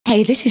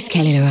Hey, this is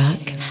Kelly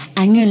LaRock,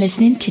 and you're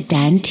listening to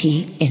Dan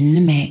T in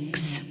the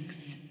mix.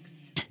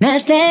 The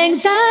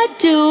things I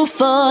do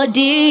for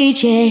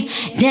DJ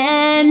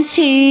Dan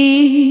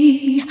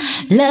T.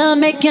 Love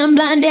make him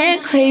blind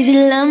and crazy,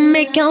 love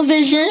make your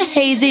vision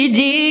hazy.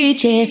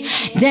 DJ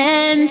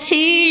Dan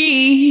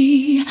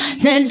T.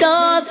 And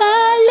all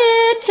the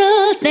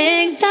little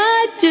things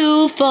I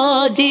do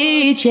for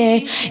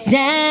DJ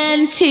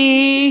Dan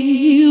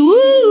T. Woo,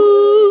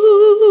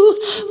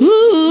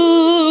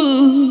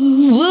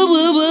 woo, woo,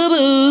 woo, woo,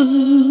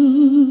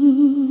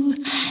 woo.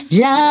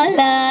 La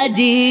la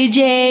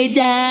DJ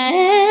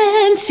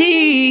Dan T.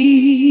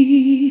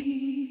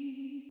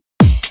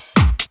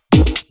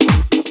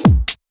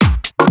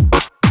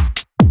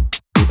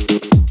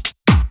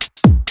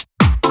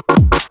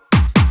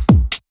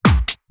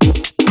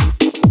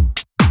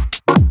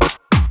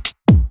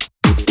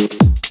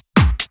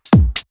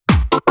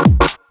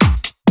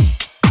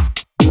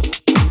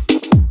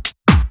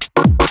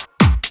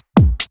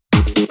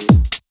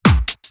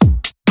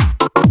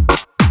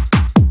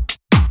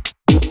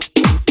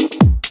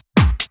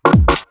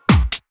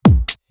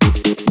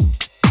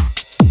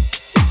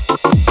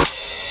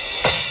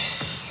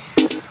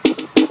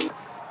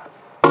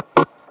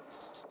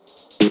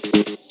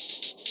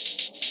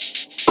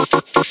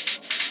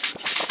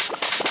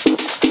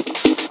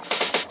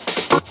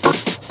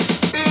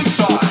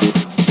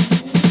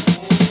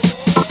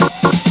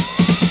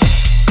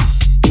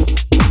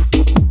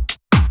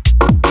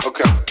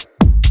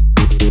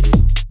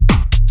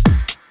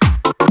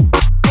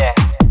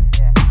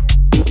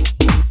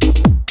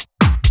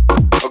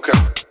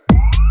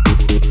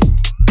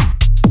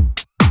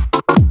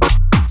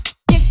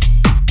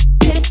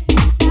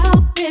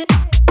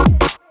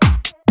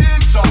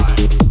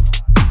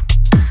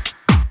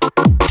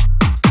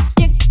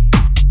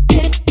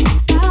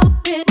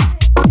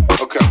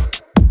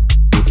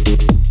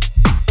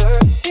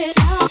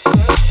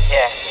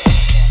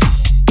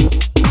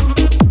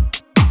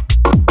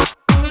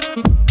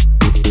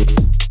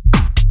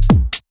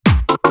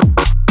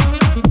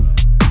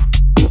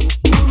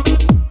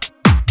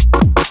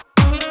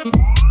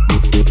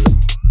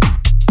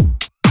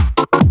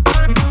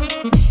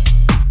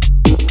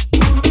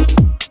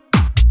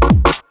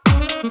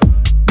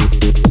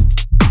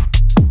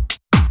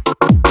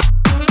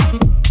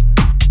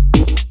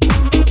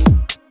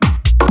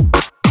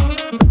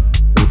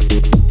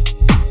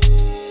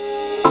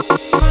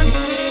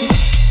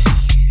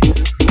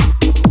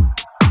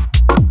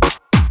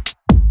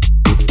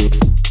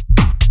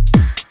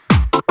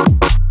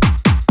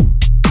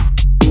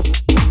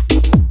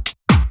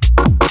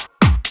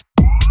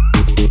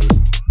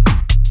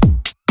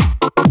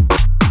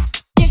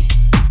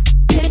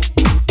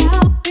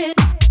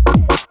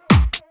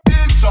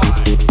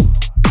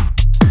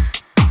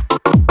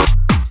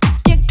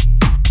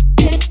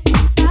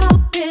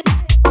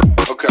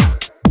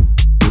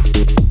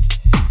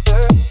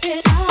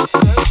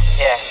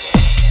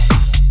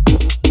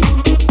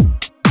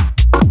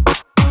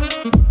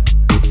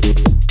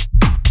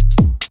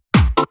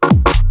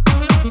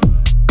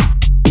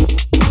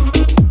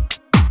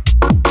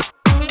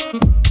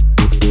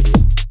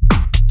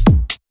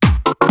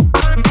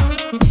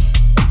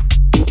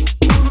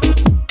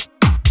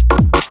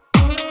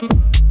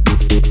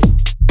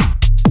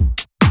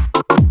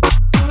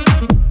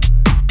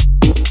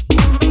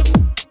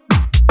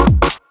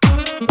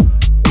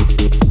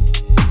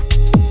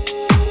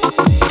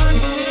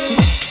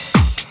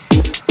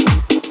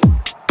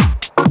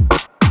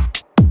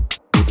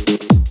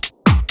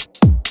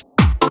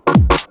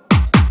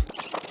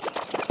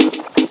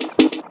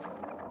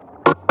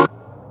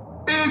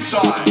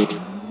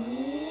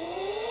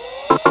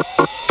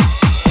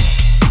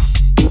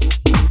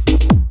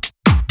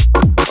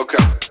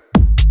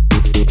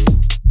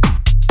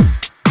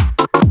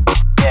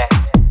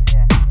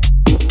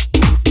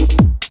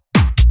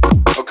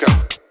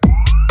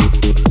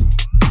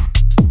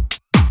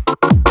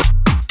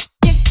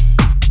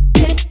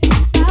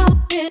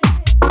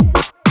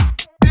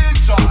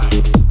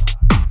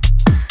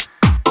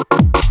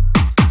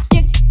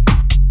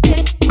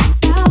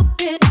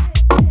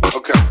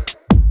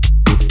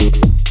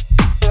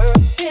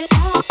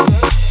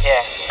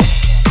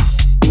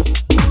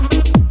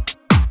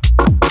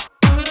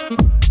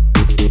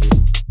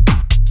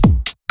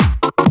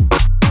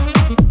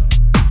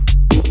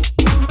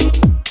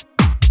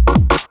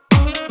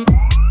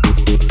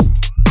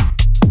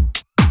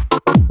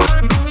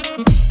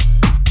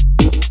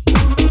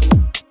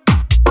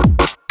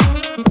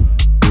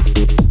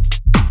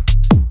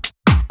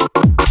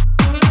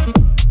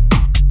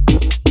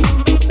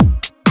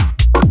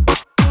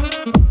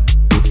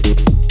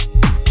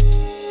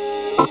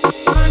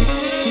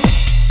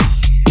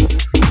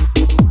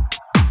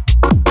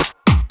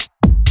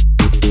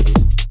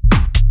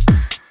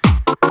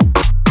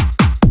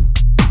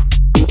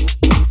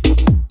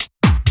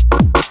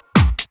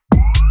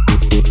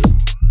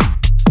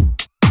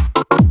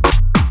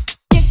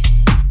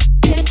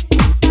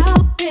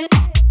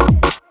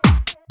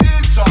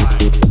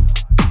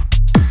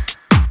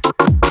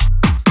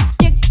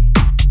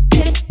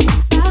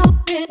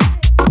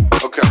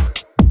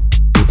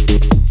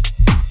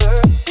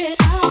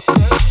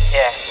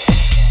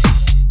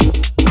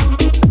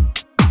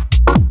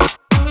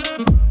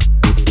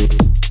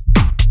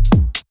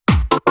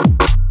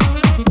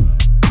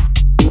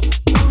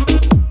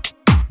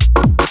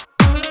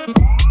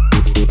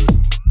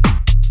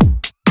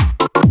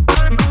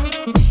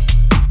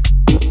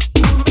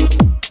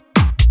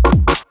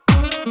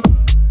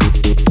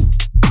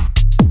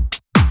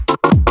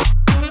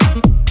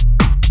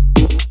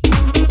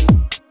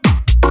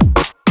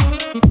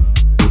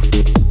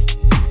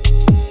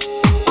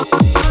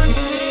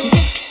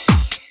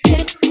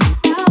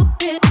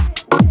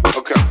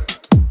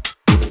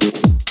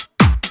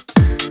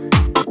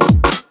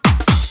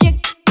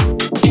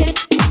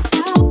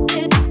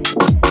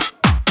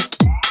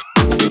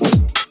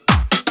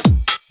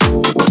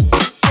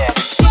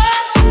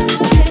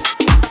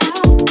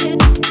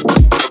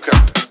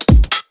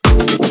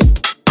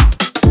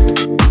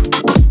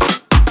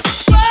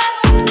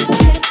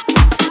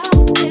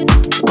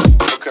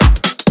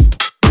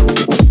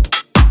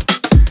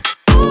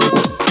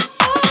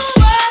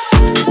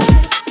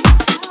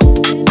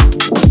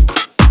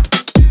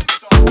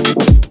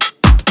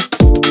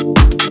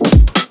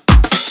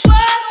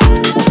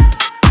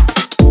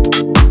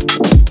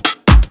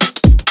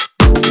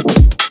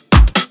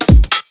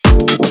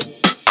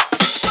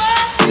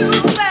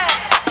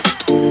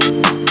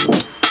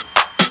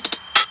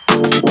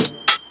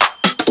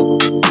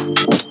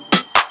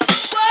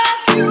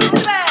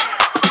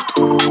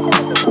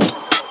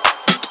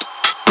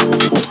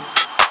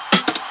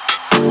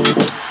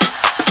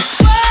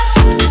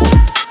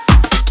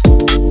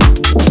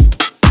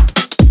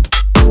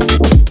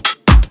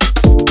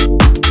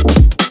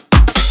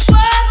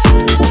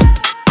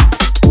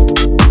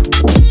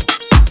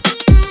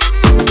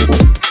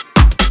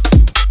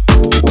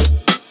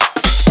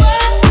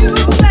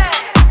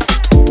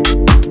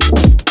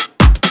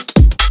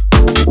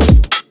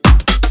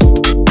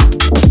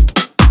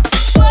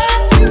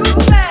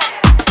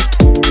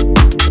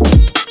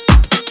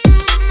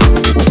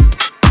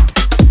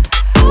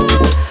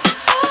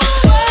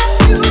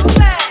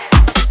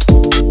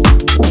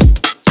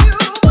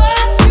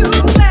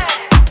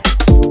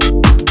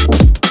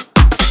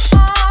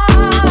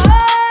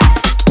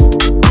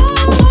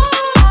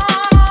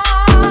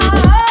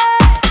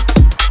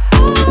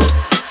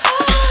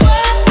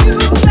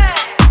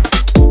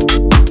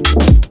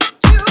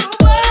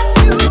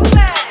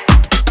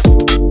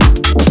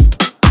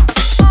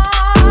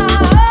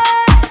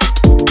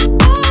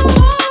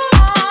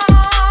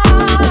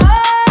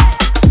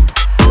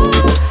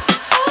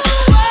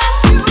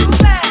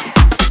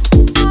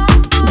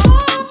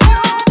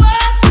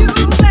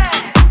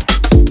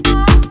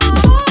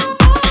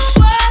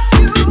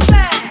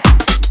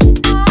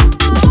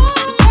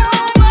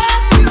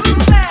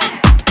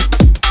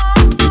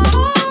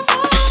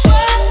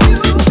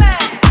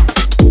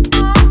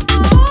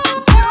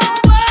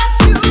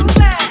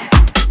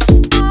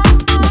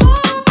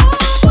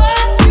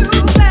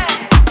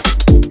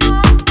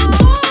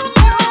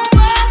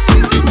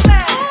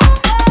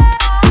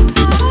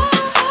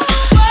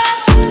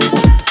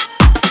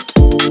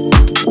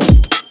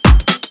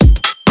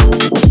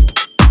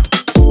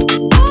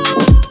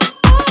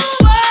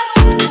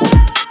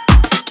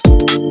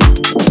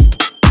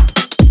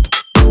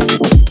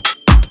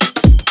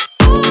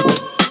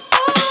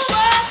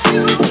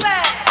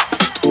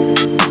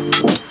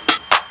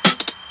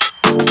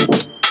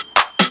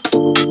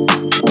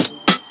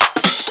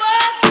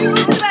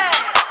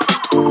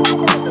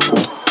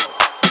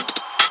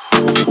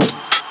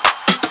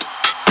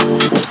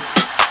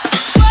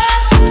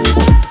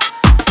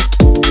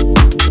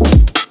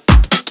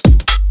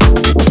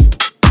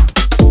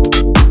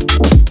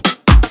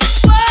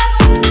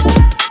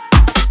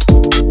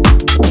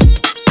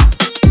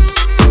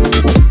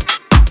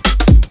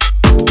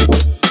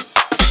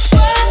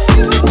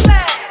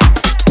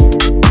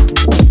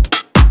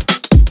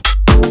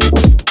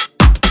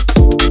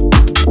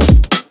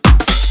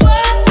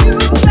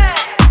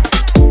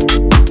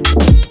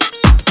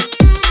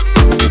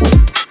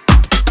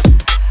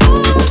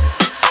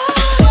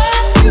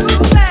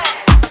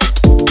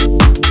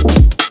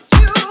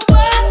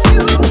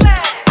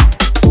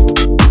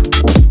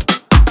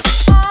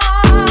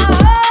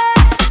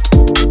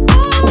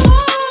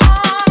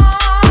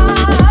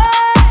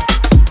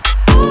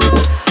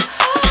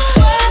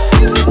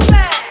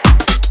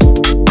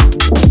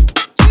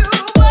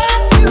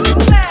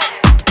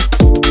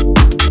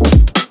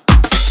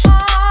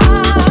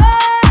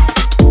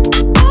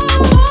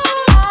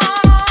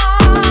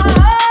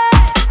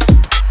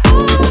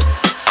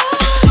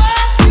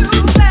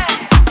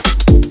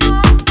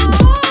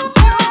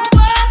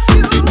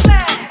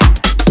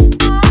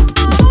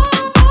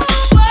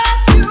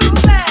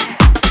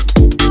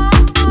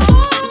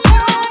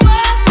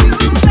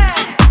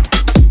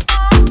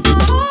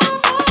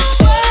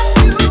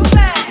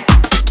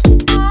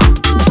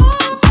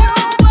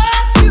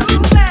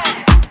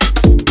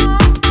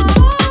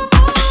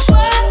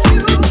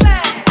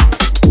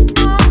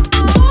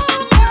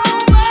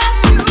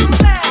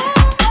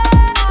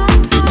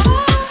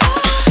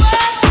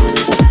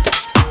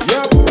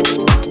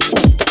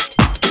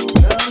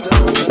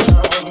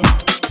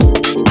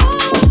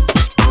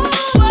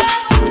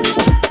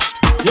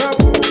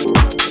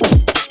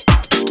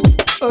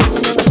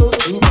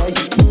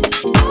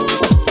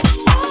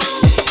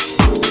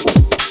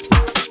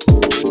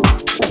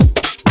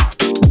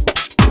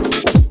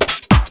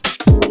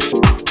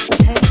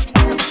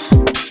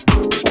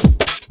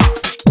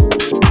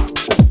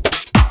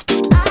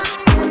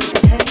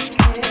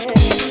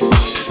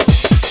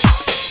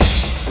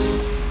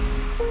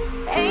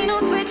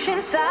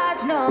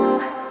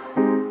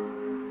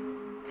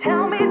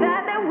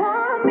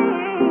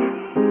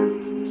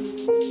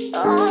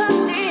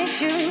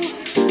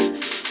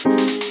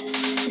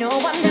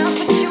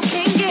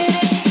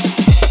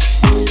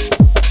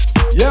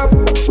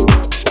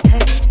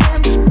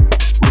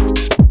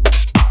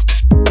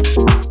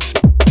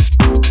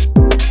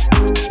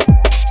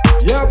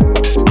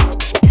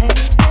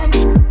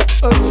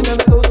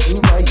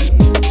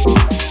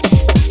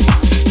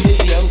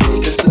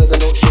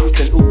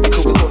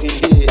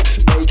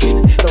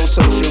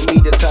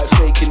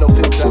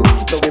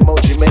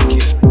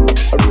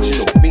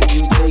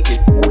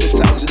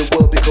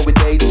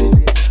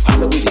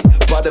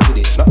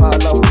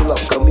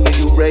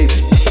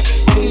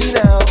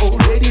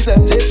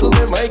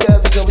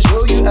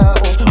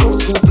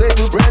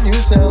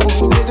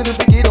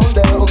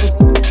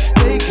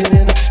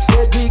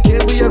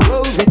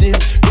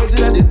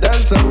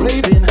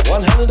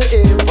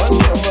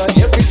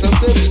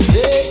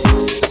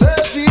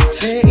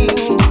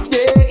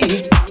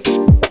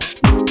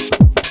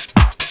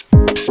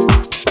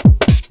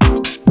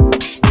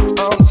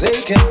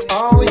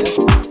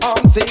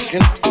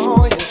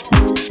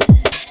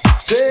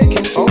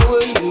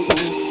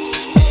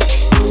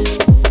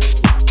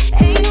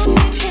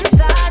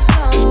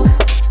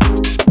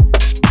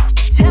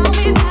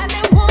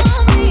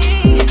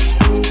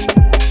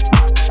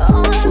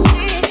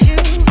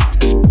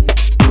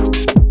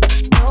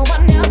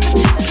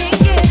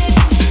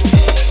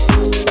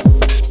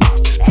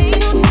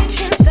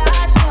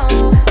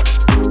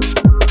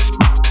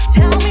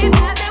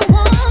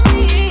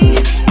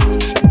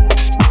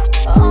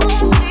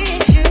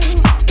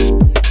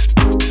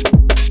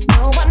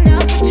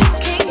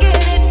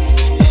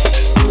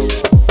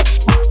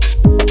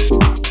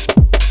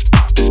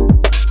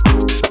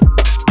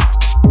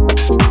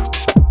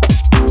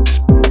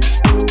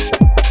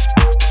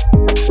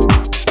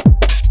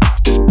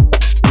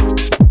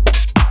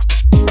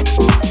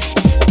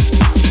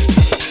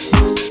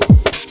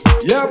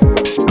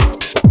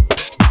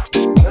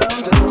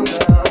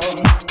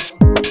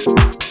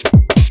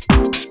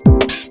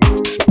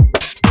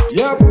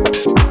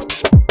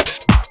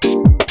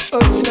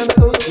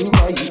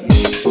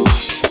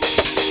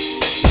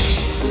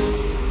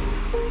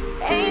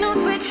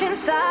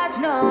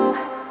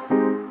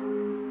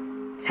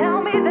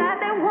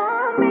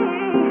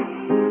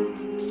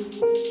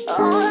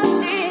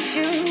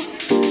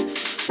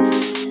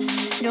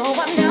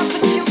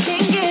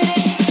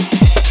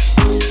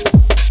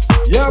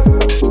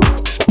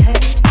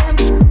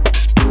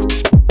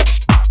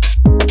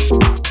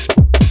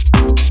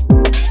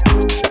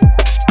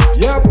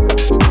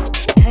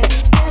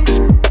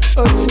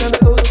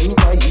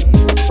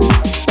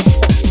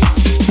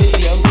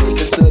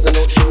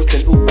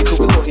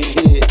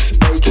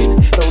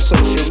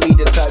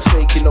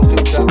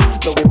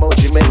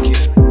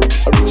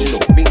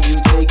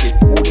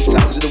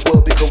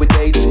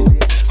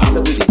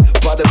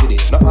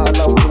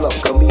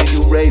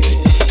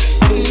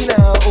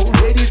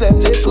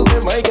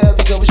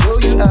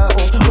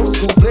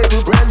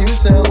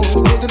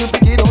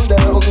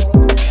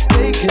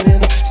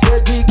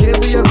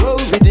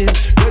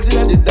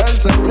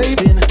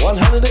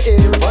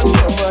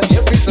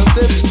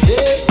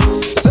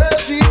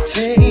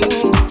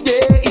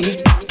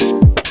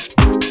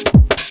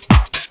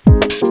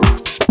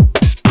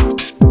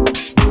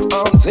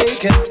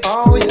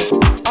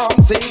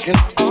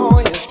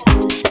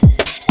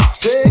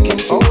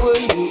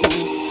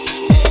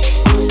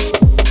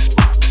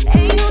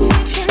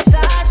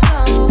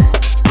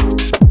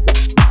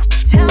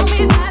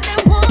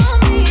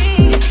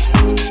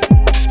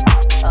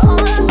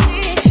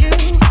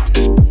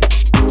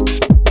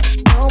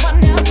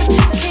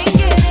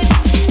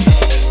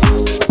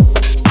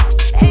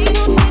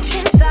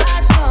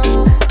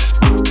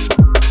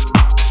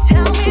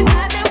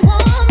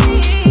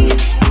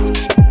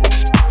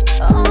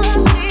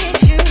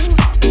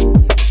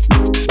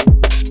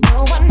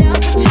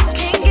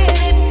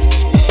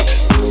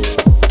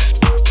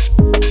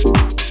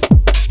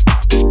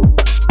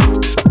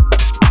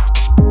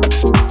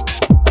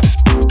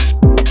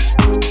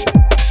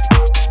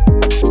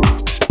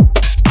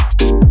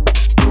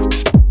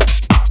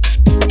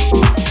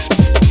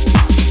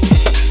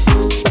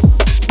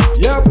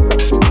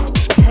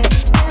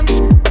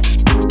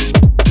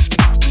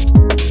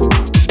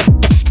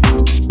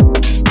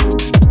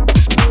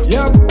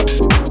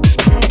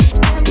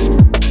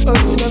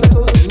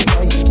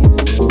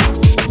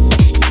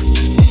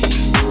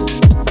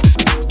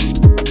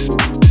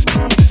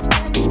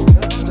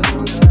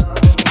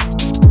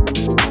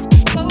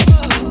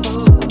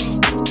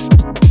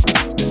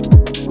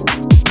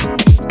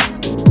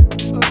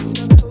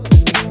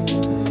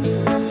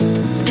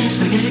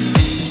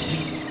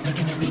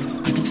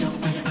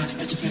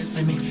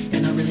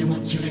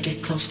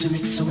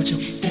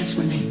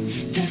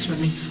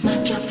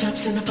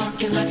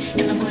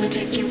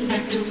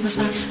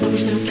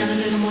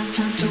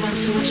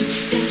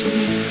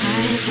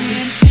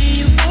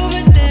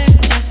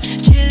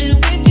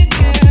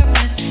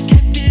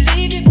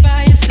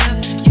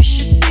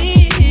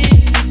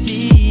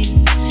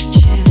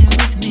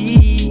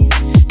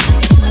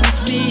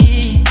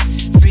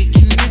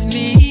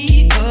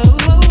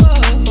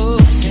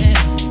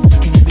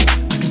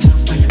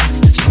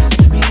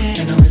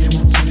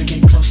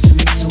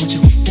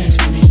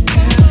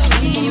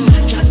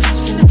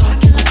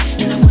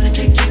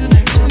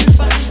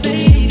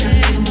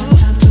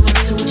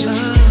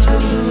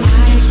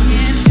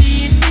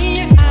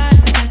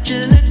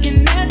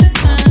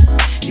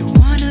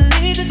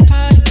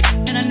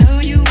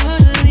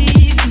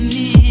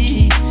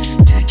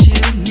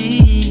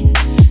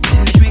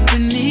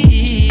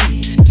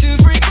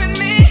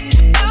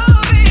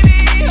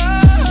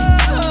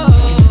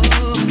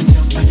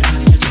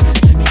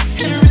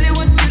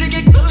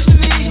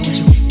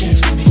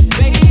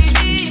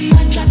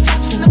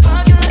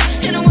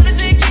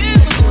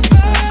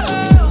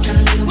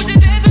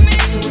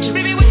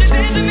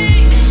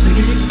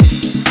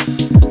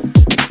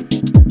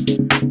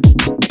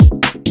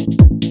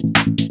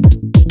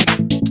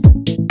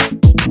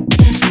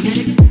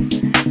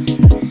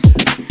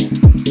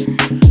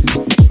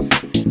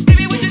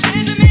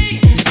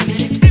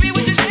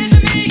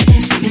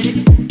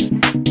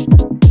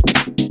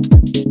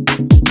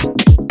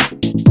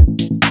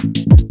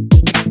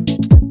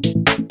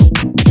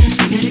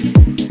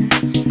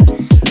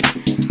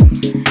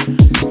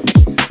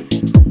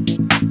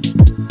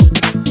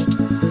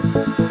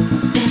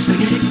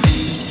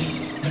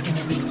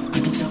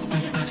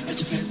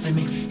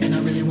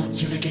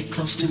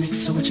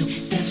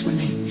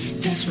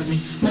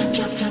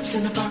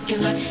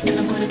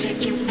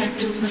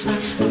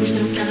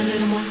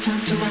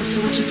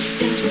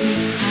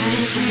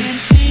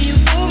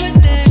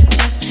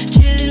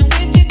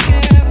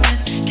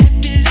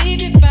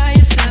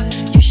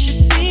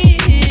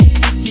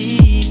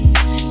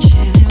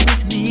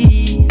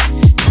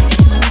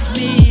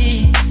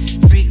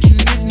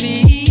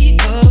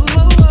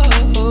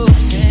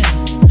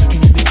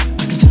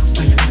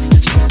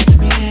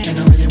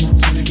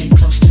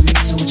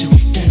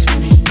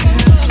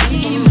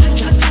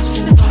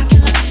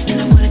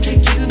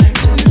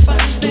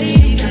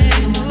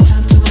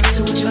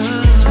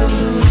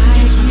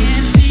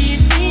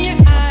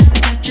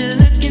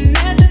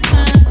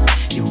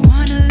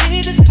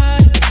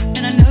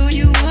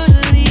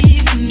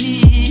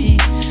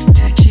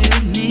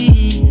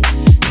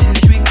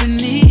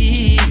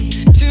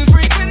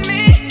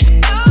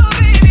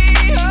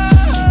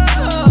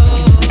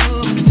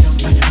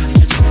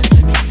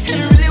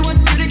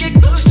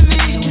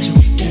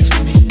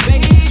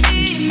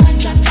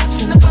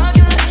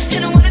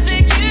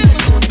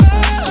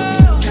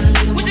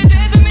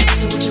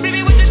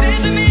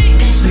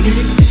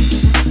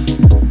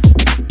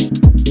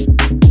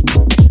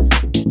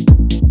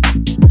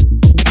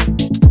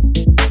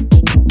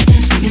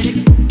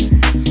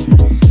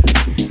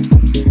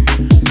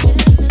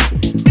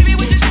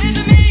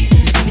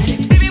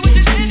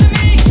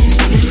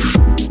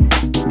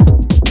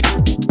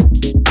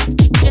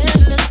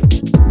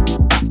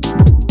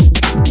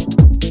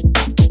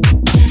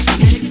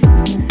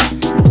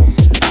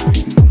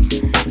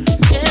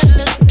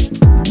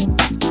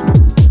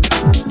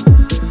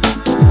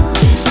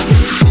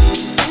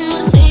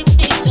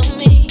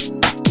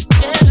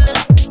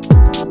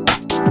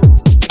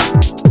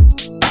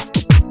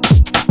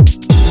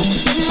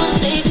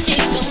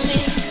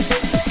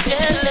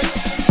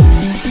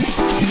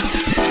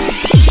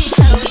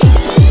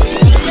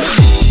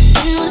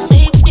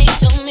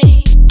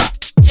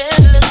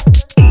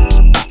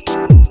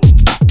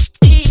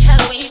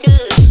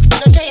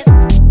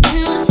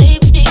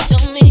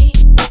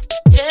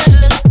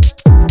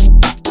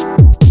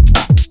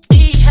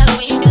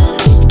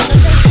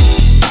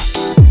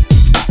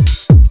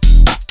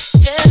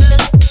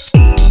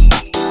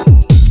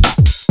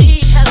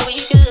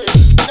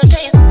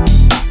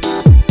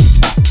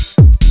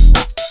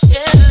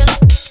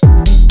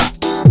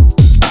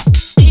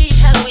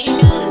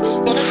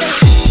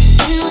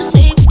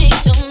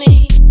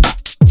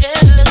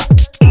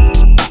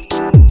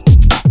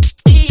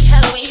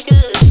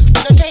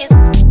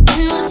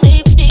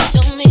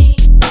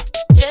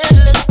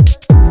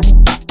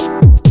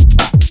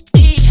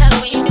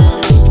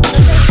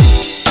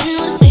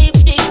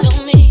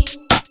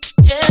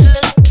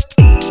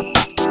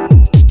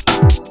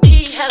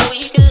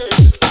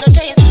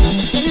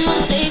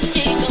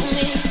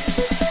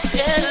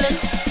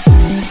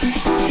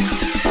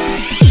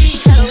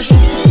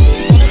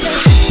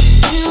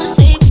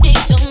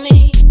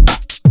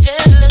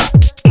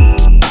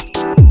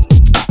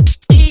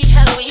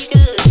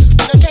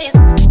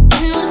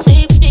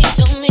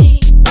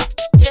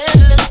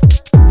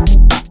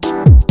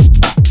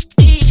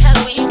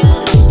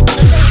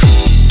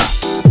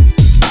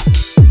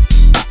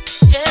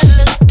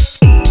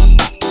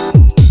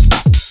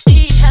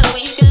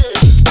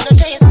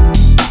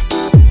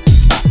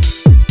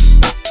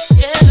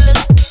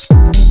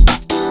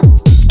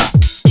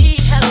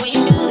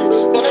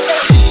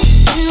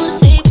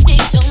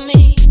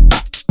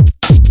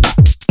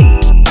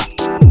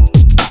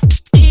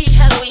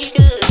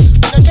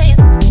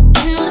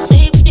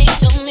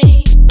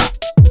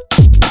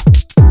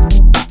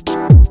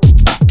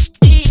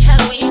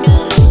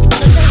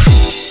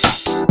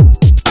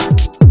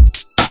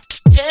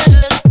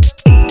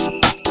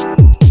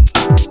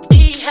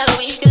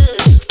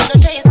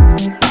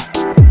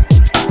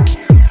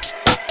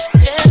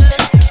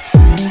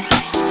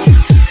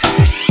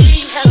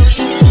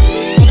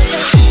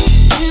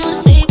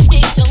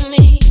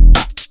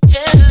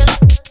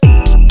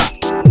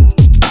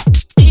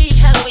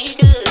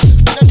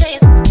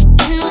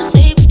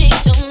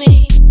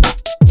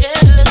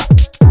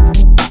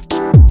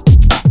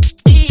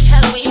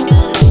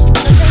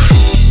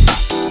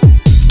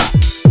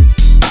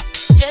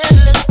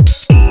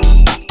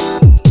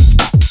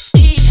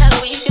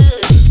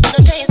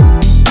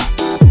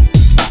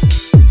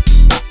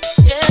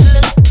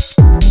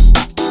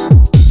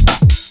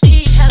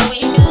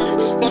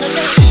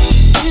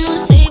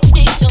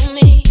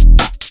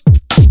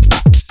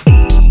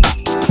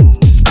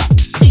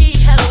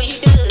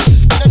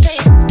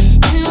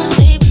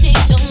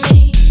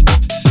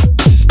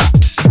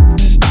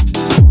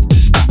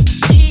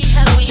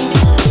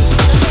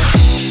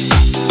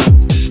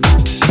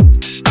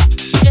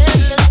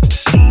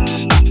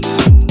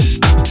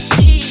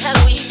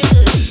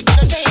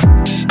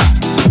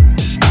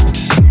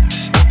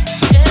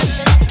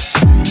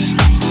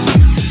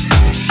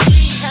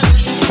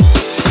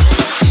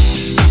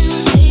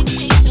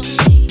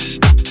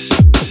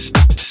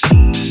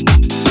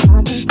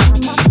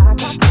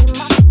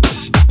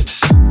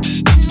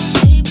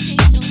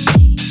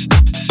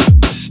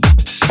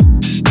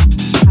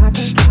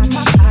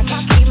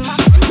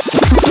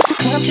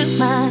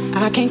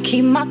 can't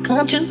keep my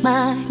come to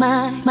mind.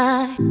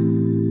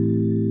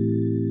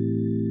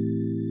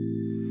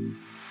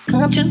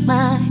 Come to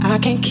mind. I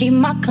can't keep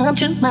my come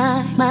to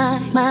mind.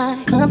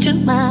 Come to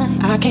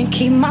mind. I can't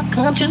keep my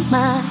come to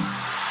mind.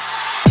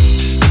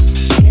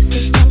 Guess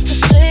it's time to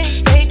say,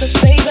 baby,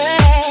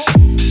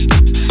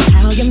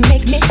 how you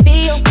make me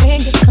feel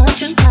when you come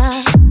to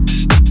mind.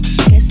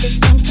 Guess it's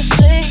time to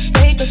say,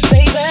 baby,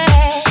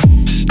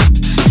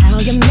 how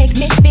you make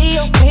me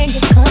feel when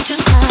you come to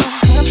mind.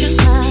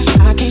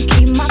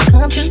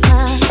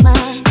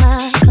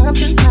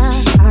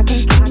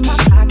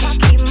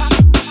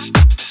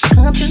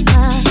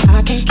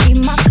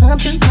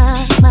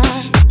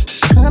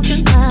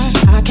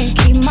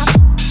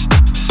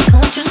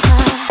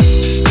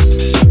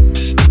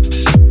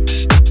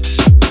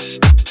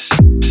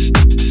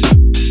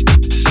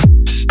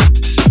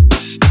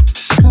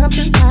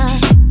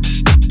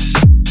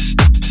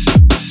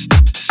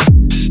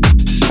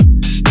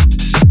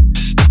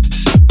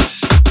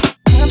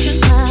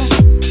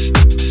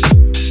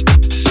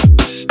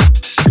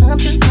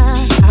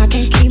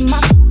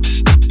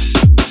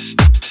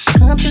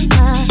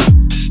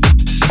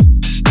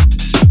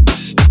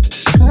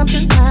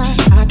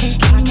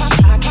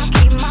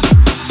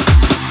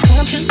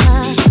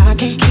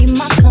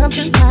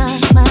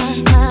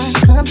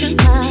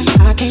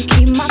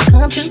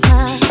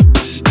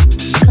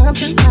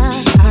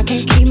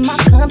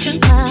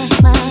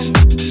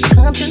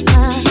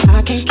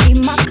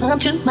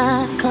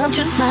 Come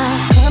to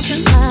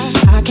mind.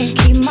 I can't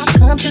keep my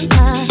come to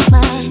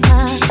mind.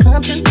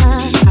 Come to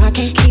mind. I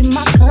can't keep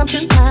my come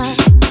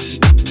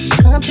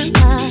to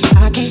mind.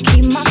 I can't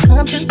keep my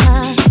come to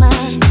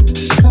mind.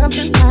 Come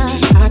to mind.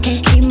 I can't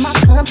keep my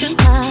come to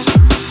mind.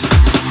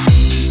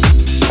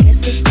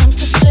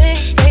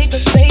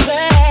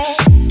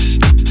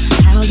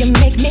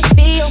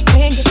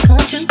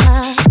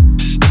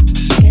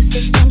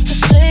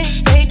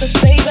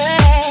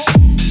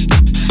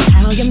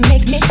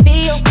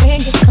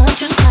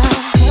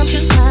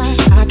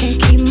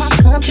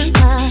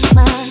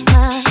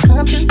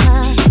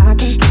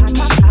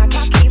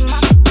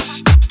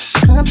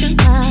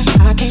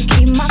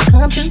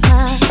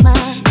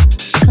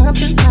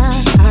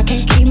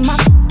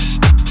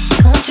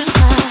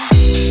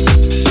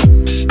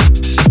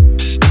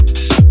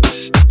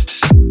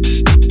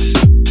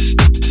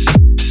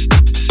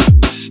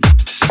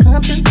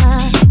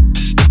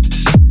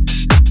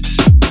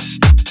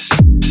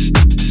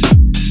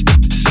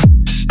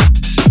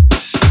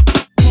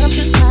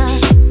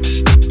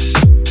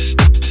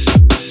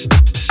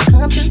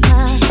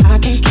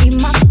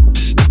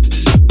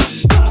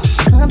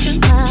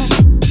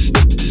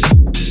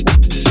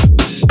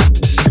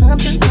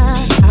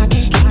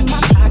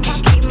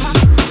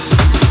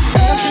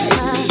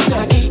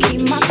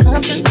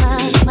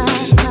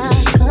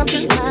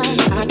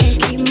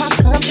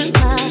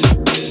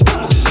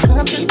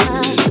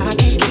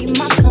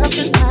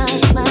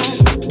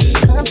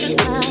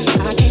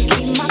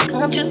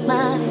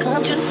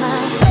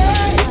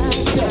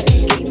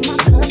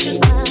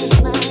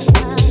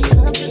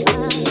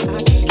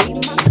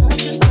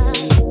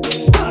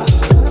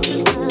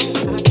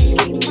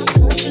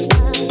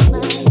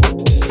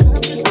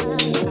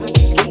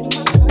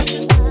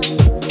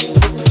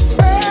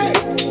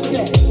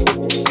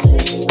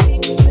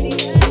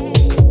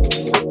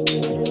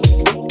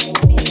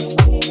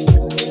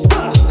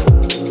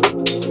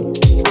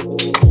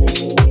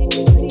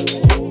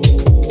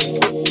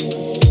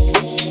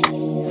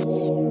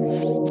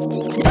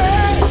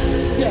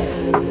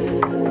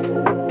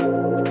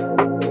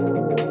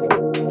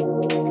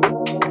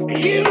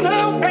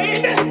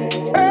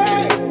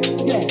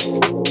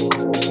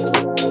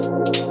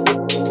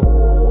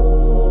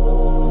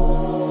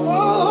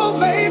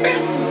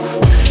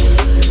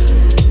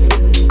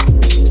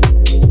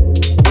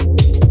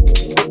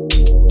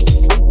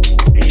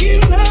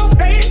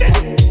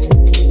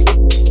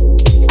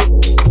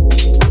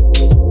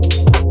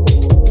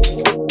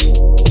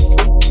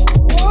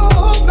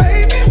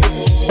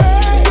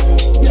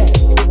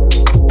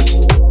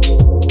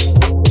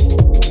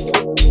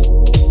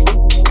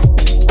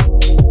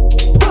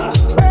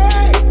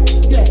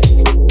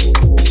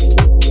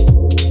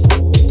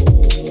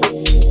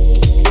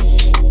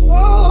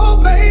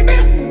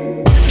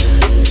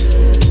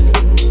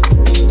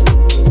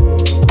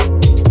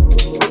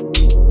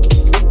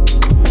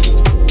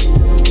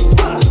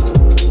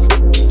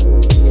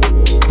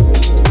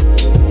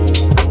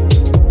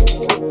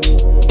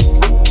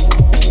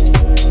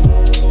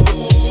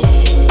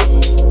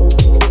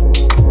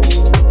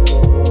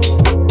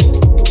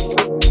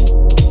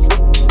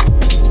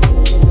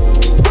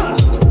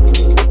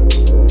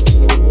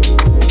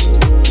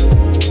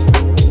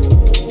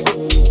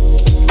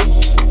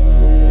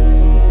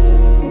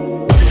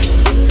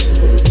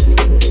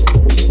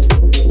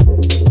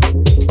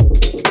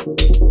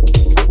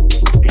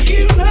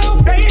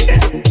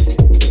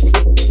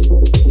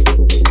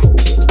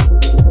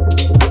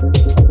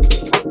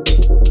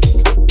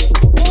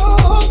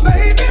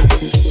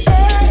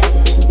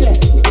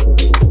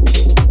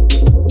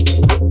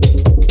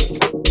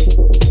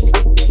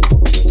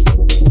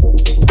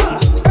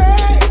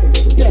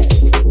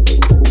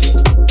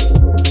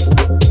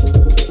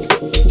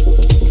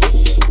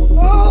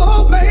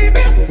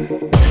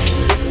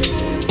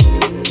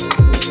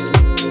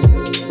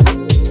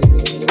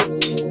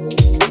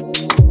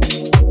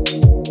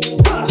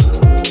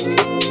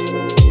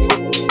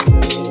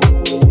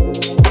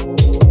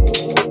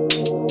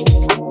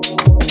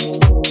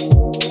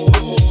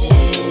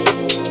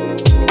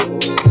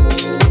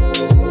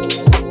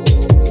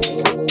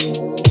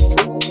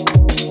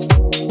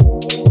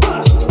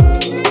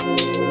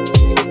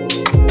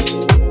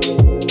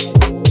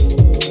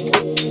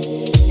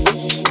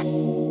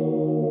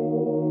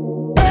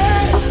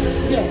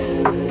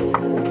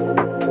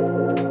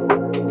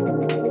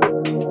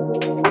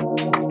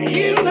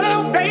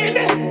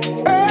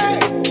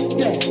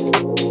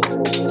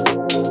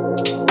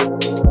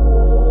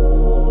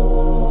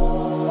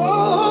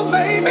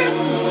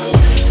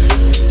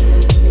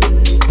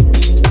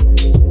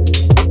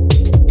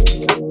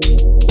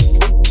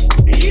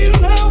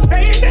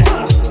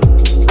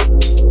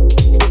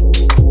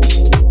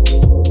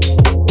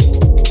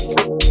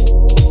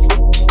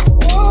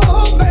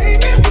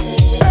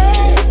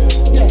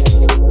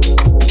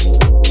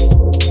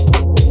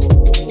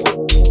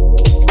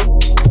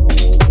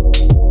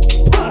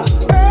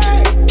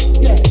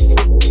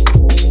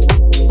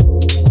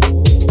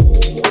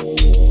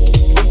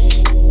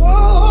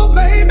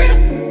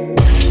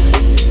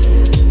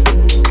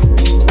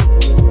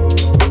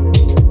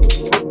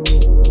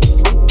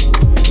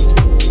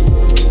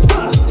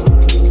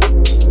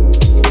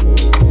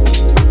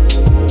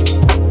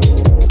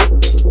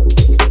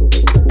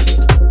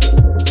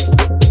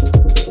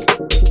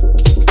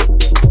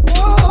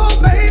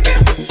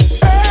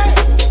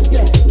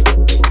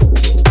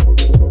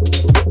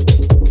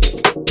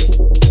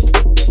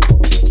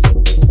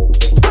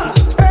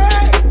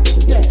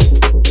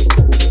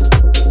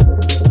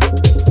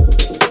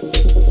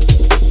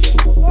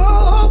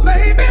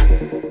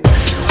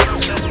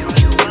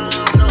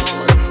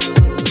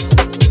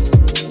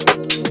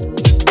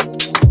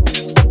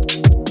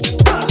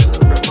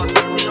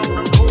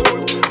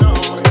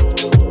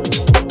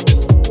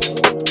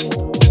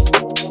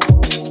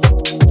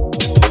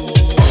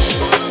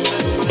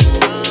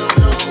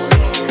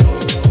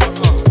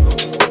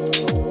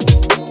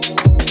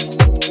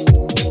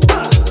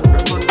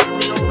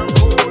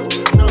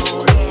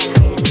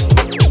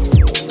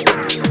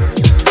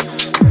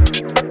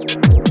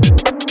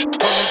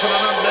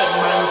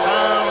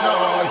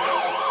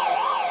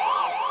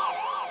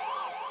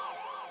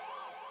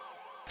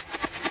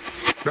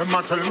 Them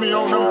a tell me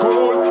how them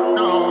cool,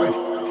 no.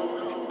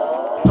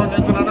 Turn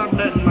it on a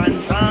dead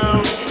man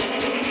sound.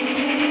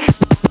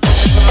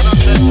 Turn it on a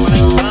dead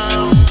man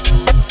sound.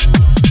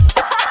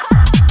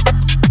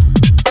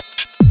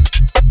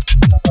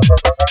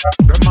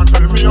 Them a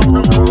tell me how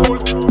them cool.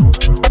 Turn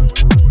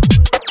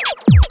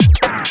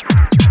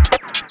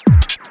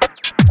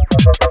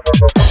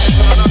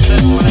it on a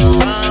dead man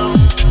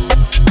sound.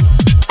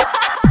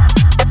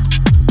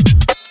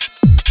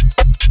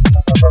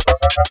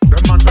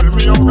 Them a tell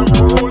me how them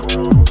cool.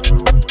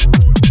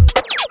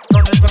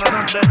 Turn it on a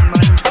dead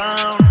man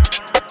sound.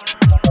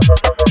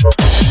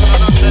 Turn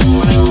on a dead man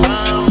sound.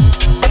 Them a tell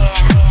me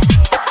how them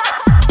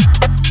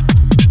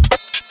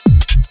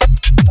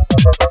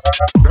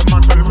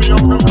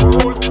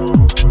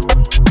cool.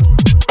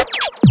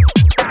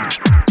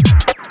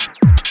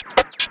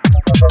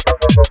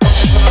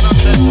 Turn on a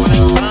dead man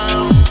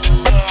sound.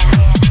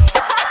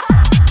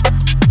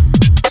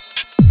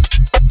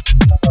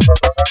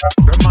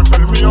 Them a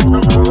tell me how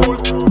them cool.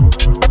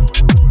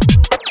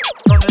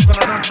 Turn it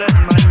on a dead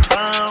man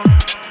sound.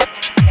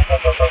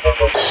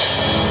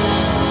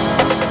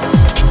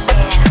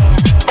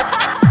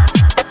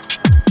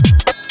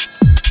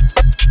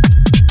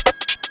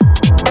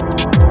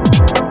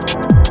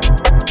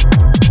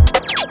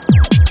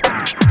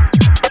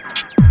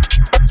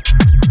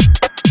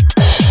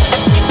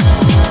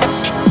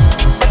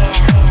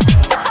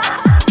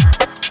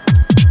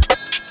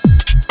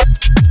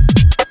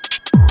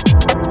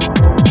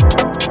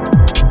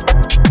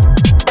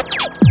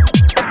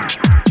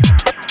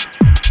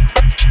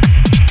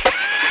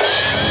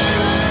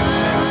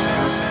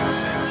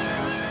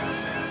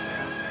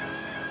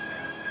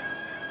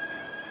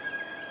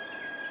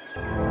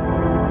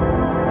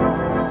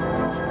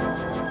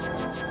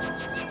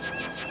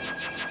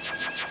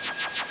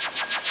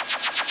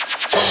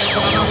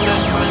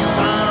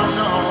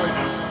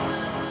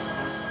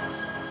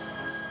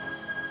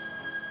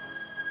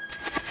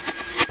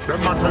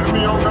 Them a tell me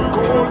how them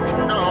cool,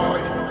 no.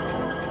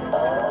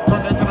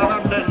 Turn it on a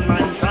dead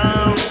man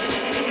sound.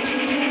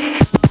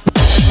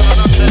 Turn on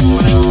a dead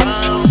man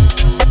sound.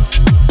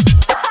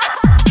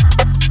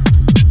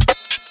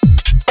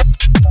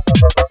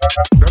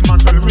 Them a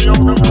tell me how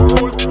them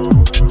cool. Turn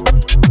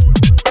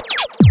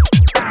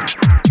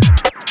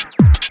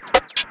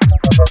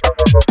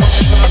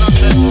on a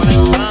dead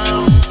man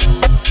sound.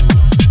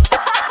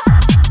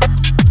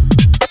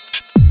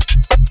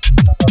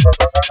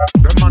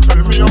 Them a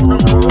tell me how them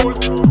cool.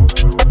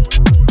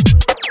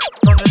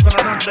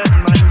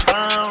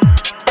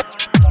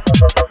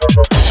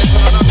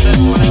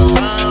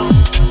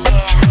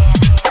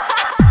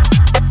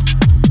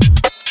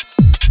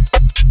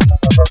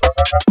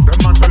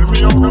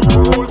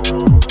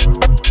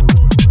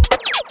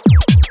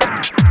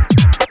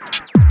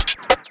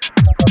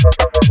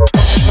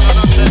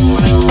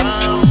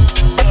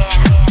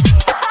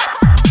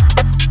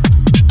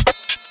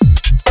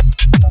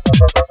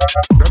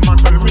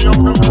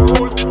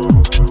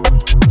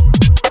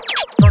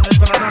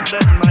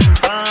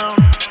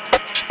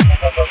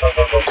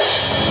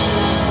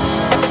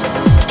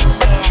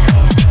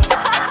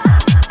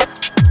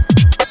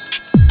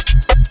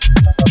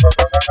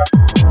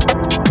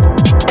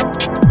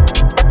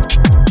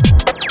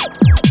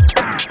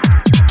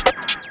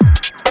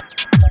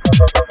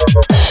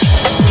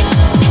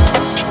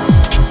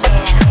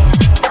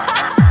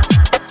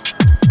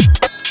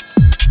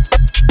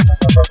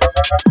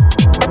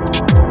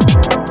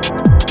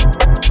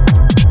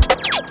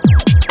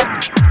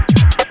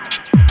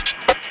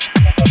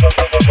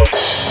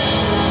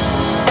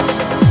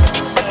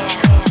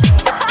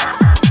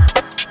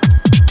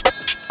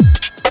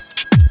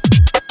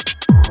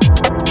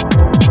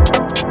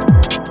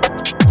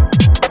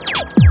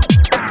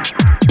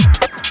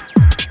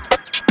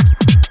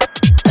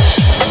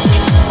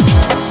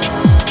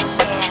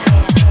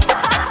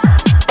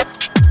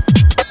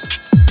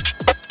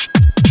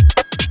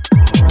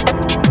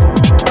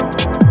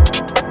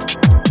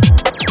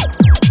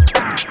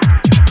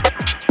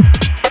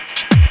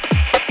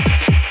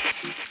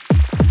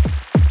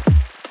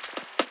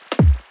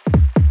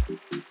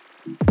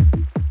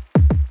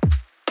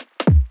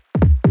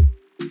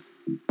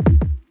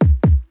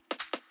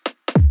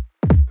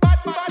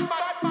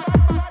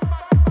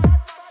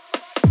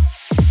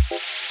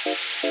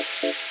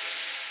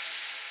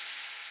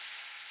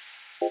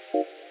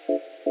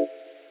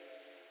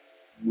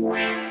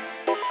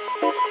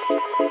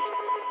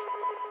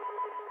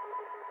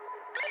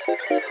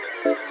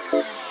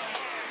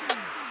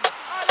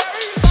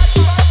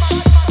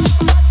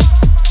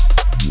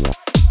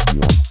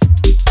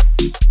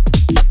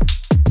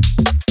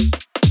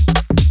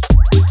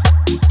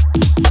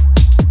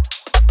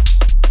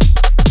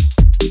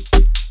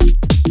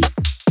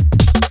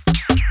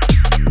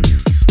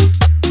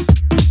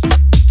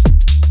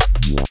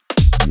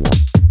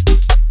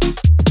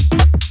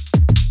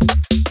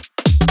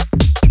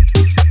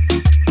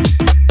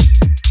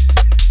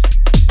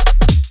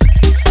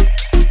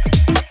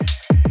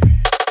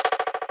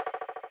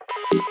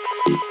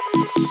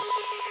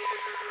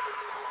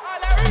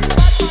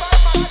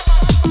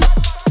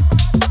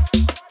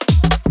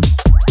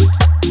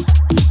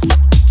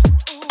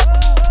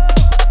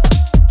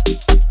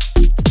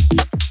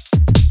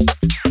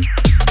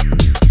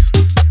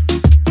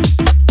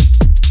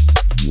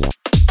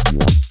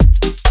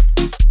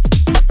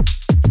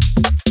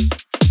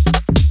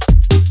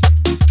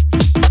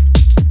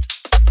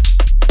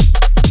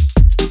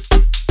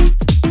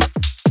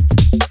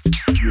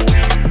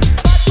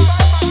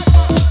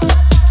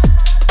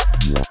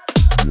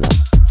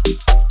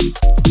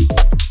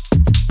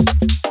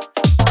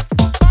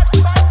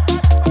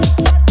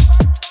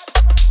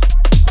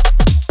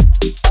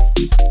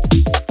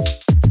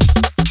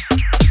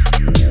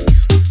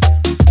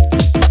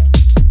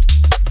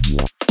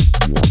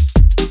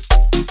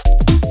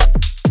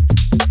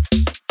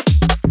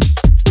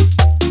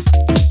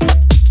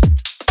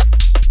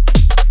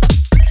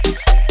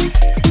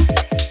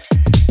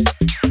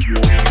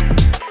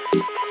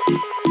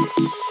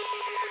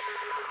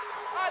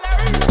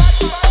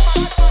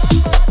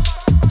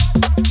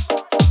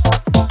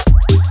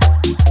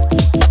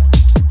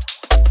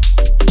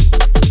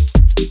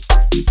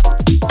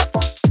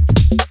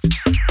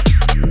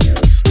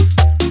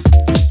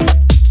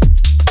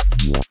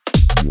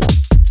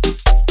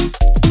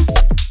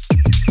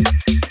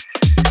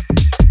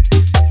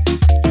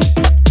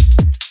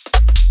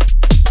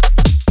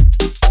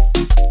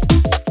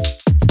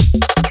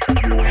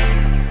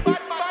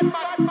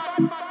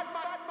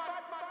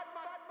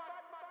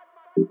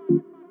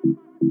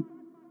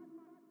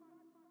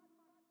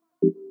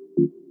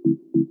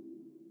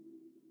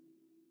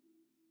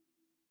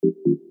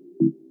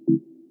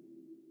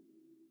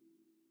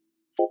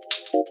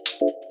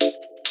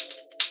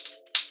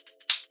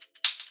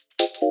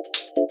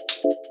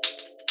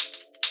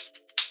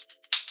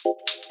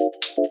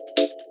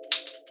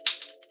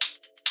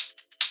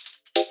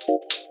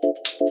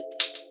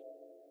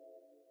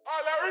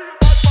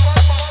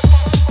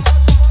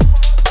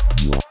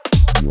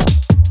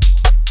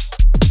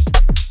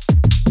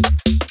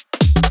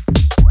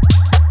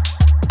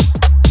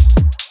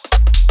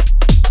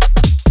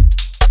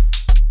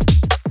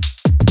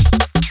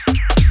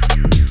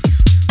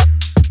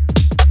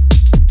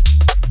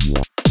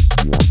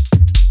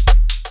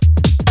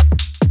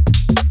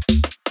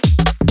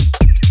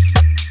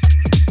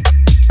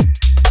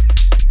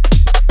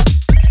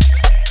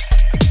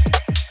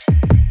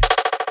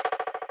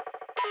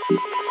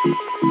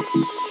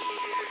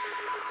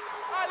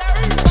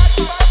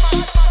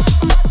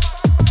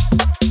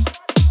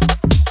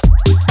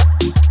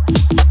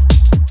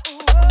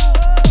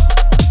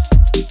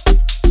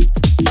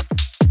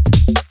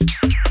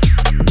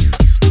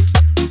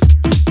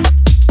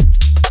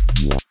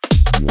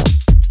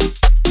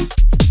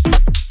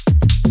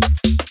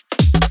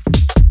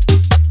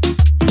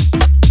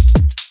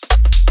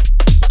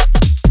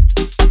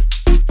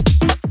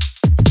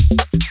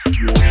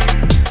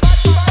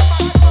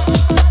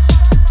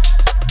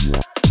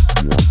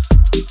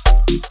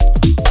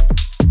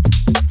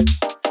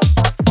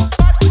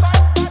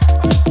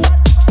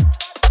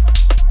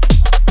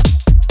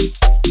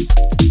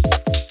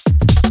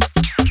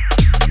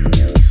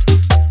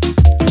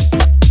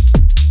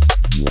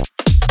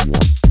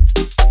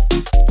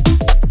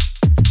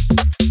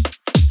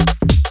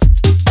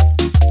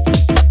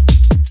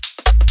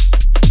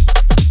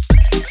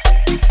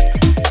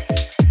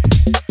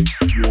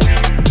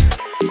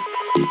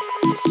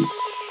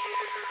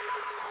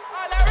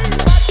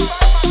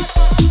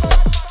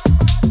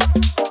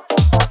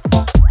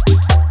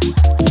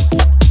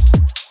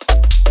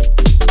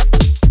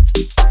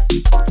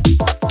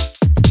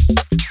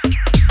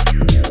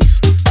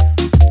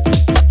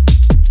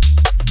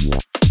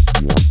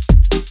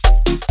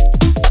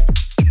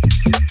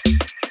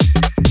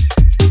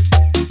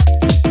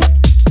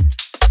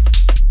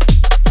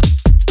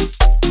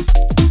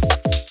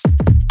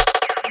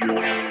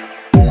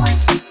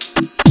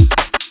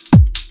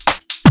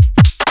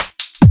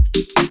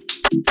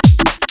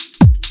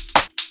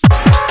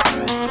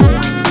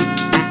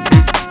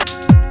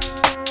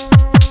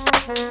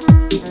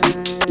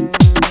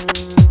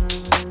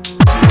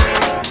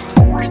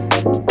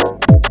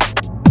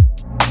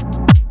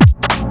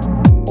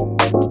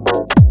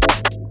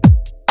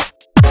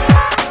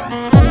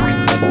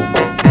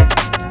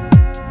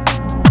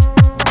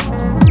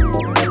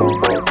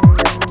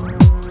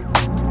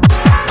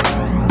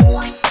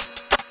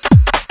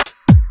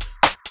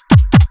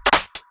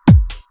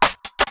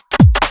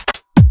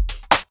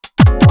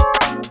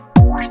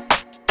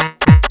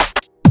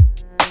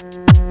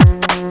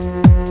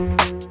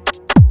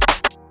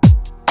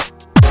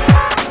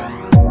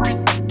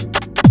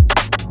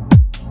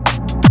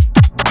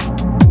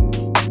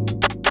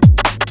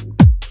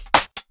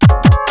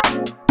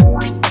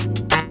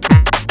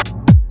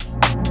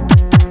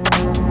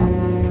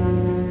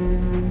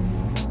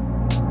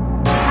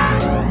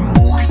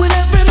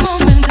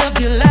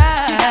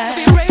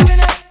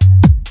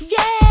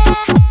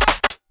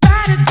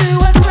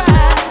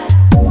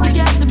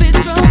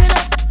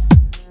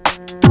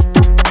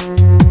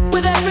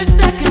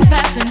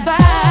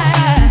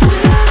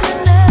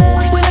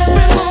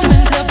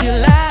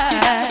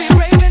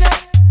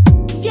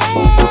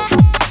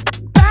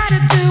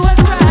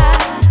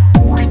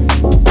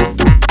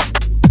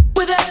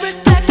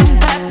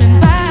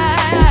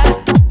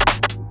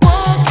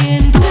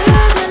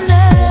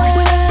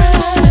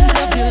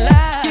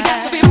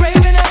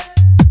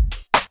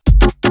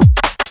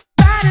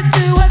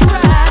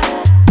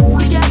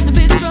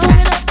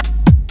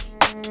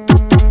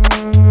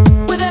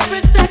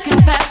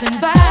 Passing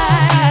by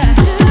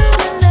to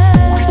the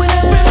night.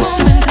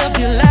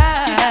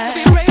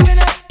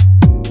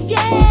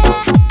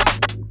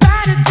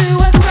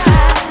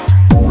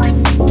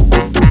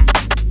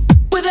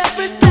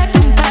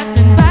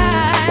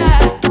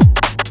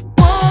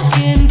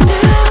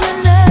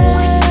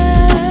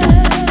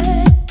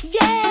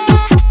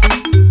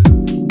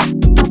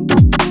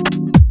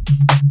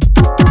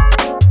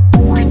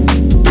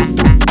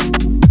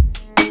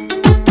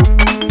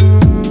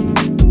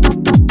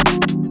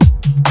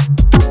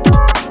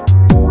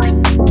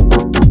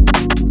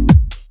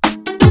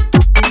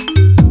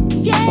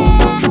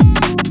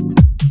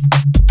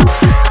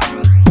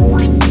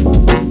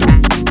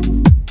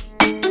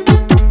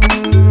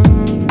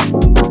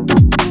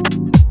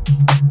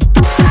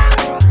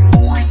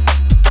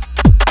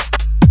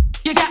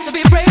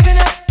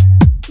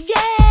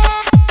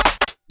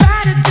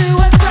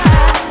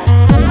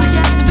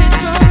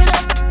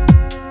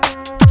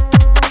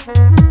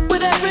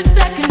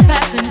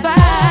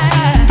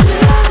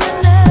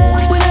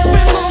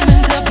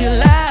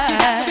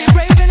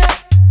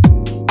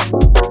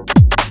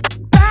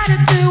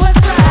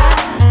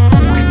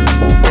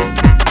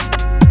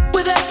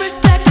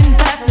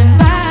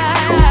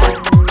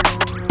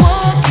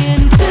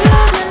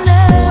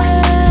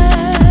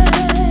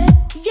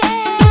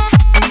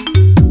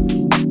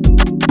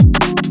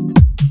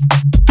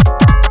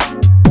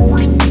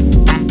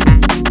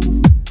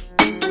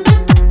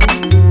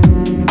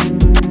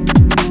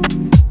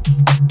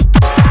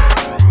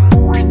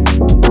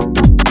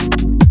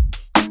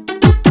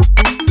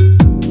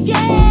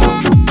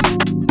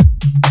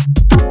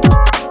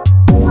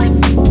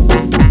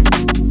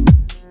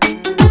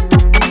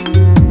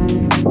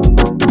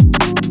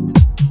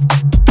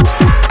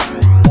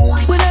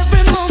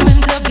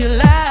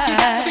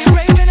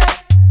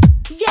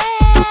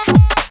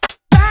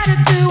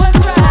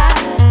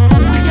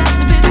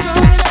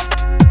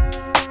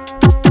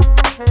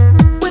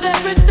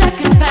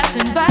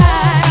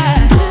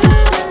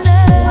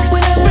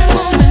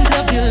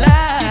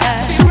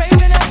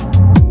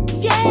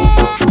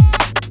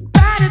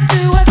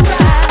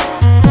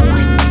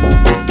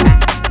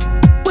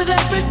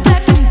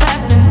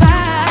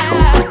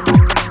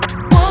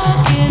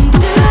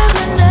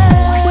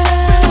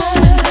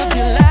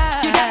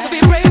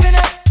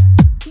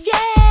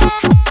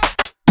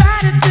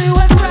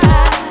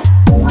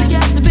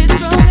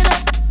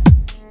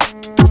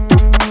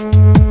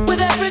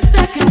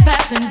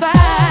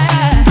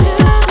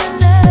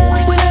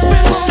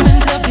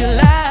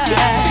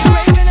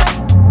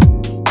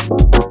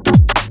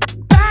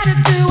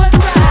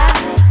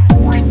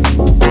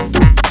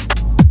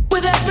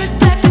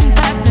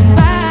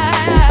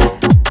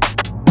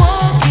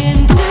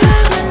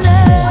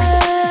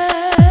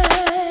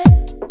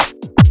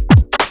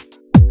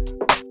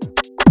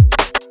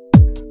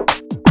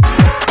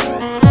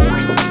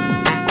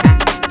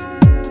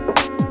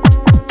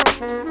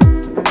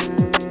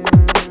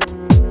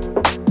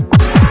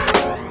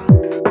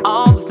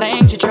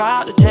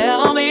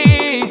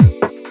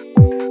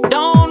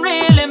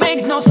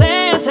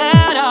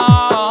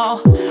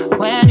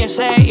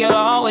 you'll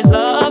always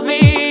love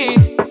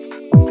me,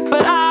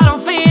 but I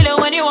don't feel it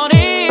when you won't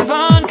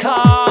even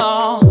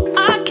call.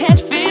 I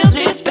can't feel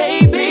this,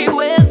 baby.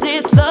 Where's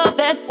this love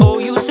that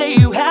you say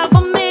you have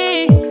for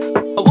me?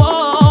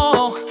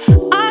 Whoa,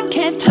 I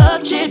can't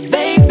touch it,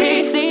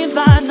 baby. Seems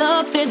like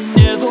nothing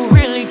ever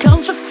really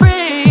comes for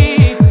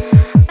free.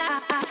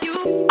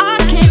 I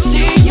can't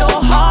see your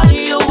heart,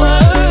 your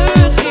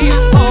words keep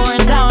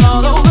pouring down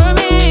all over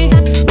me.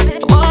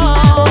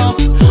 Whoa,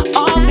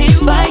 all this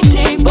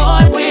fighting,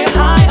 boy, we're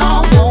high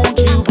on. Won't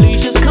you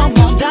please just come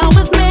on down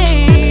with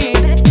me?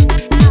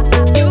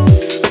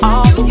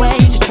 All the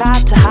ways you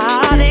tried to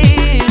hide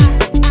it,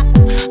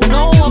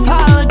 no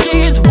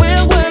apologies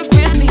will work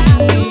with me.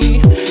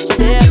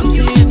 Instead I'm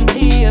sitting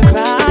here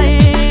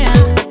crying,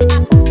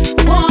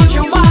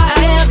 wondering why I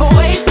ever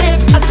wasted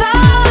my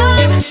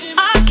time.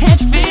 I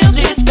can't feel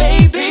this,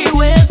 baby.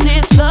 Where's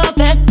this love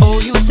that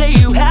you say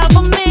you have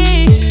for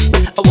me?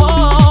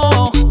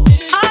 Whoa,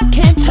 I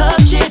can't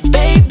touch it,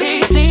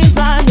 baby. Seems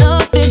like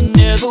nothing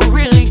ever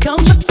really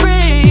comes for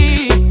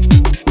free.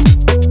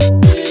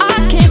 I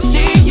can't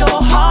see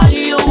your heart,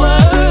 your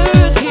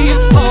words keep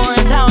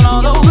pouring down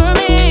all over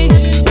me.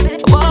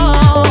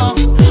 Whoa,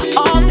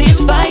 all this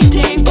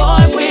fighting,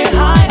 boy, we're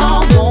high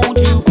on. Won't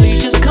you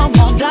please just come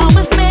on down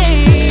with me?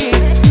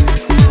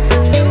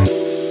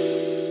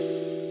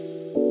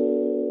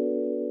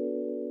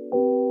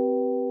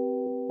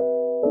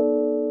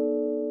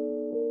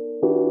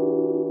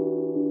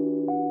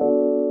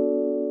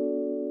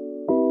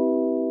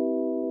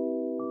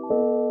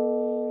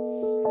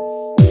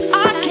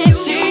 I can't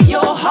see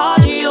your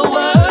heart, your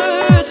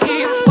words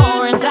keep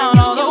pouring down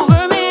all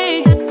over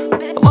me.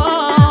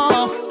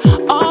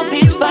 Whoa, all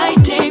this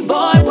fighting,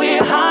 boy,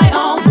 we're high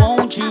on.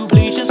 Won't you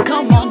please just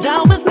come on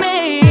down with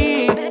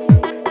me?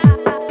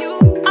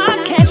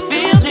 I can't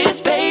feel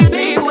this,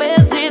 baby.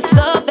 Where's this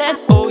love that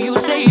you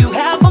say you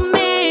have for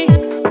me?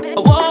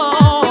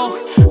 Whoa,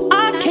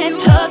 I can't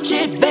touch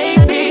it,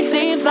 baby.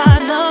 Seems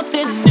like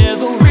nothing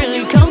ever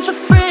really comes for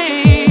free.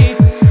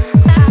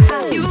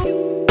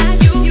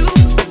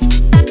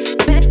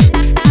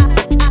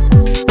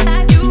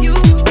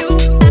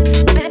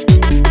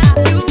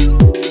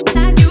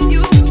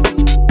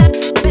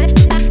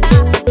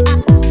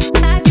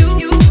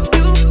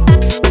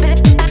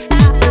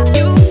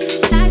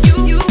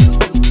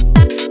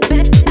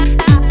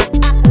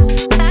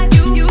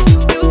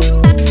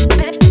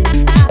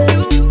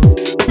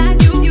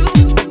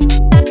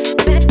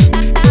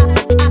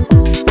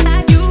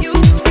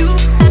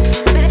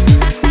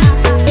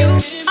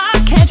 I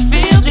can't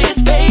feel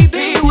this,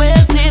 baby.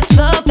 Where's this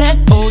love that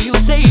you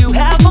say you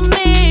have for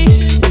me?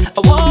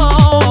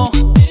 Whoa,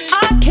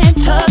 I can't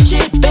touch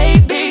it,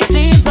 baby.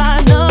 Seems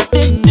like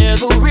nothing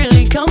ever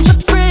really comes for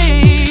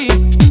free.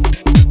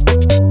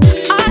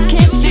 I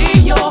can't see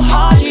your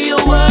heart,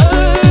 your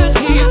words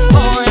keep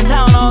pouring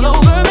down all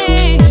over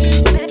me.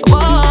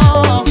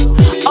 Whoa,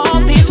 all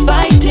this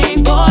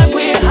fighting, boy,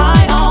 we're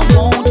high on.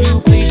 Won't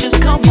you please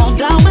just come on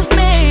down with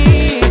me?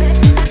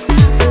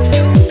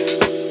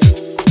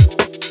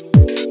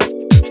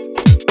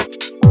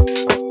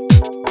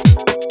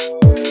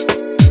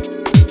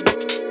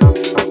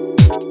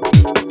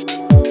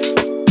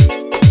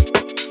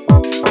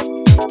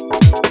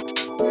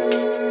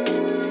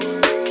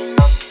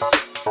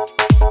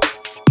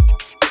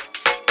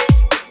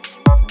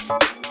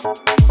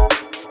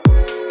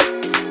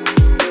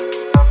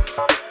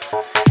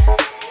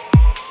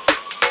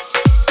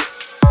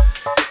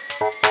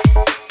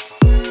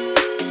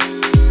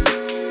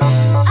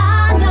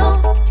 I know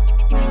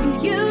where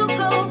you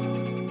go.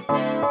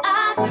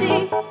 I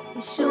see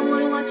you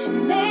showing what you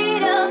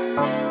made of.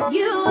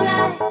 You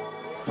lie,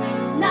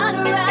 it's not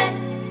right.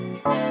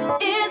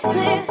 It's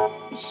clear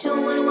you're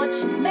showing what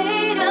you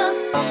made of.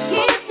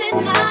 Keep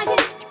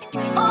denying,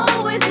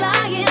 always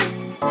lying.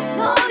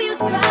 No use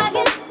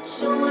crying,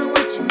 showing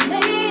what you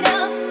made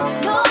of.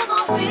 No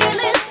more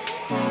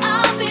feelings,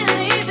 I'll be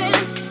leaving.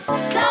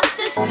 Stop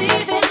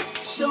deceiving,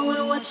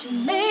 showing what you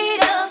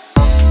made of.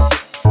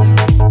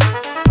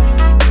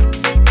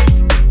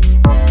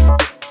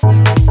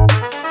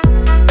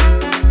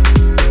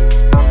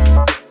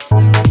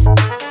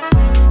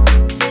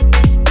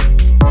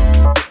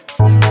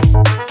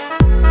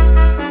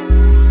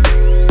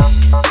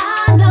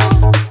 I know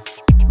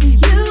where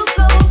you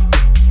go.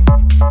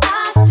 I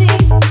see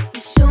you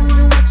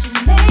showing what you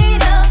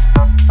made of.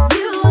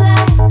 You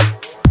lie,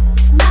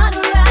 it's not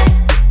right.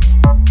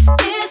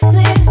 It's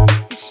clear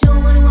you're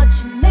showing what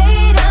you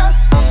made of.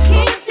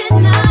 Keep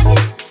denying.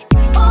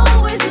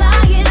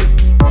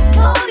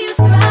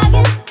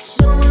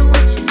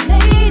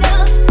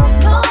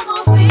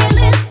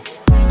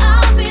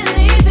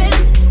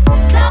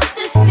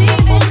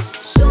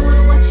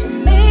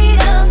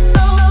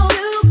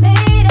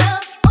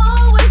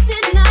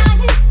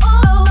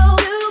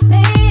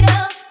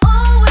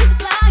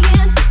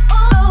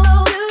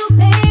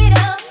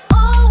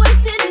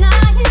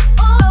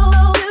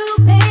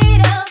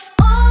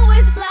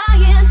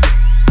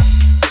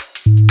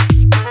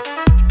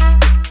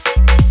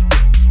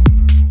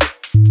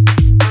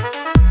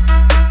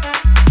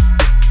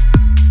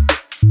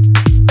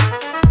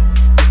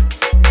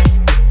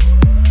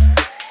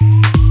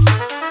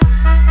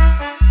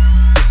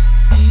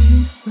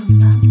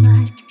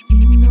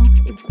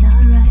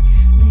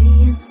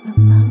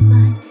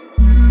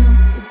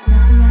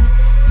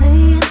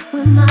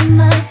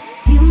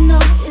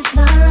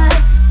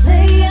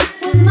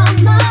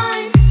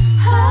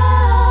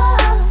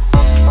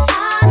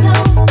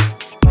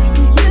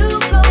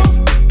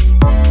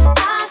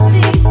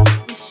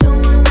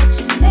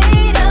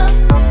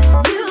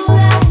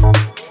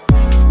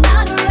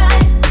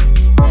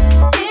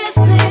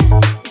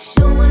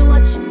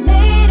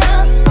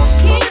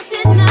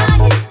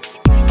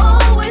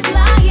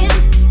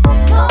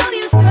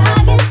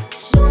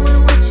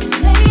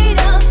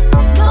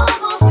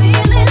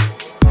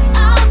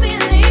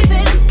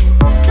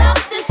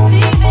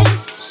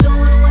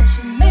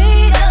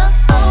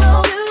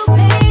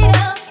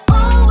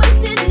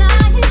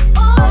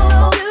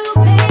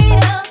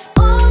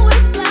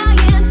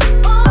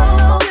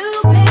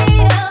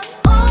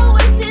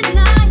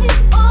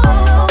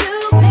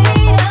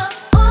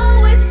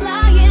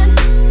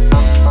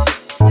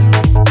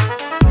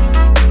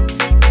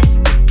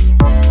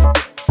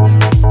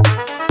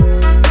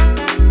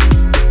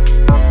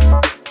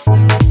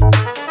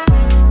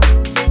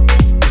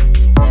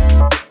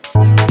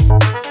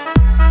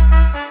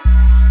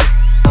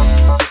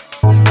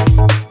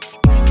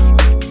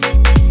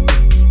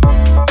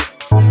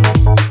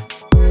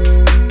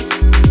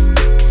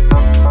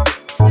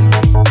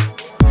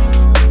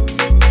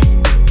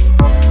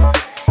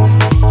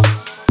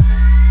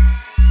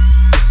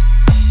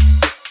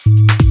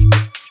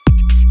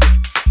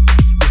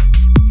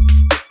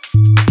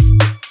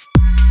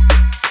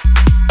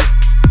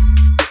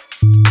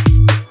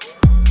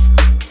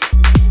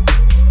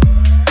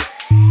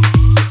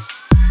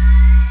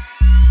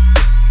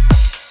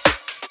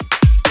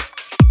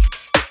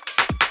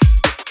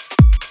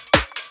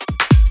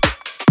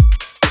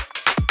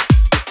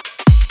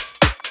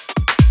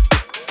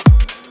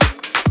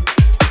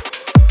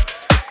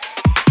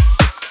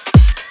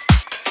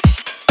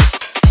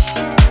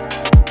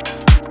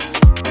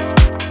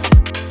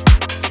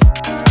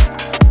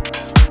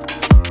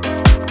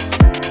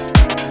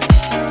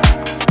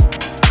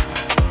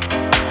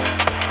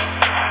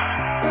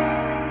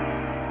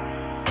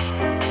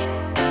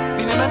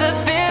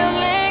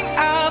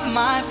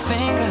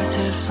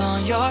 lips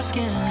on your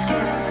skin.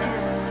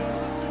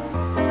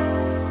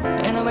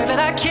 And the way that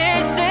our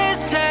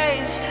kisses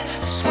taste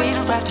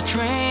sweeter after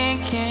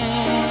drinking.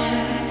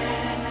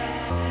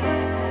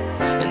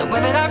 And the way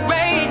that I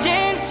rage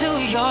into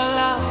your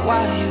love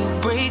while you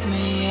breathe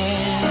me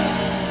in.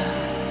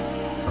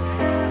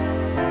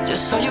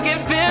 Just so you can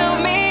fill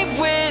me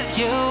with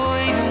you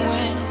even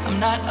when I'm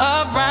not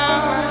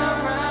around.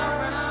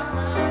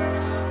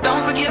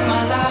 Don't forget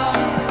my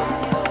love.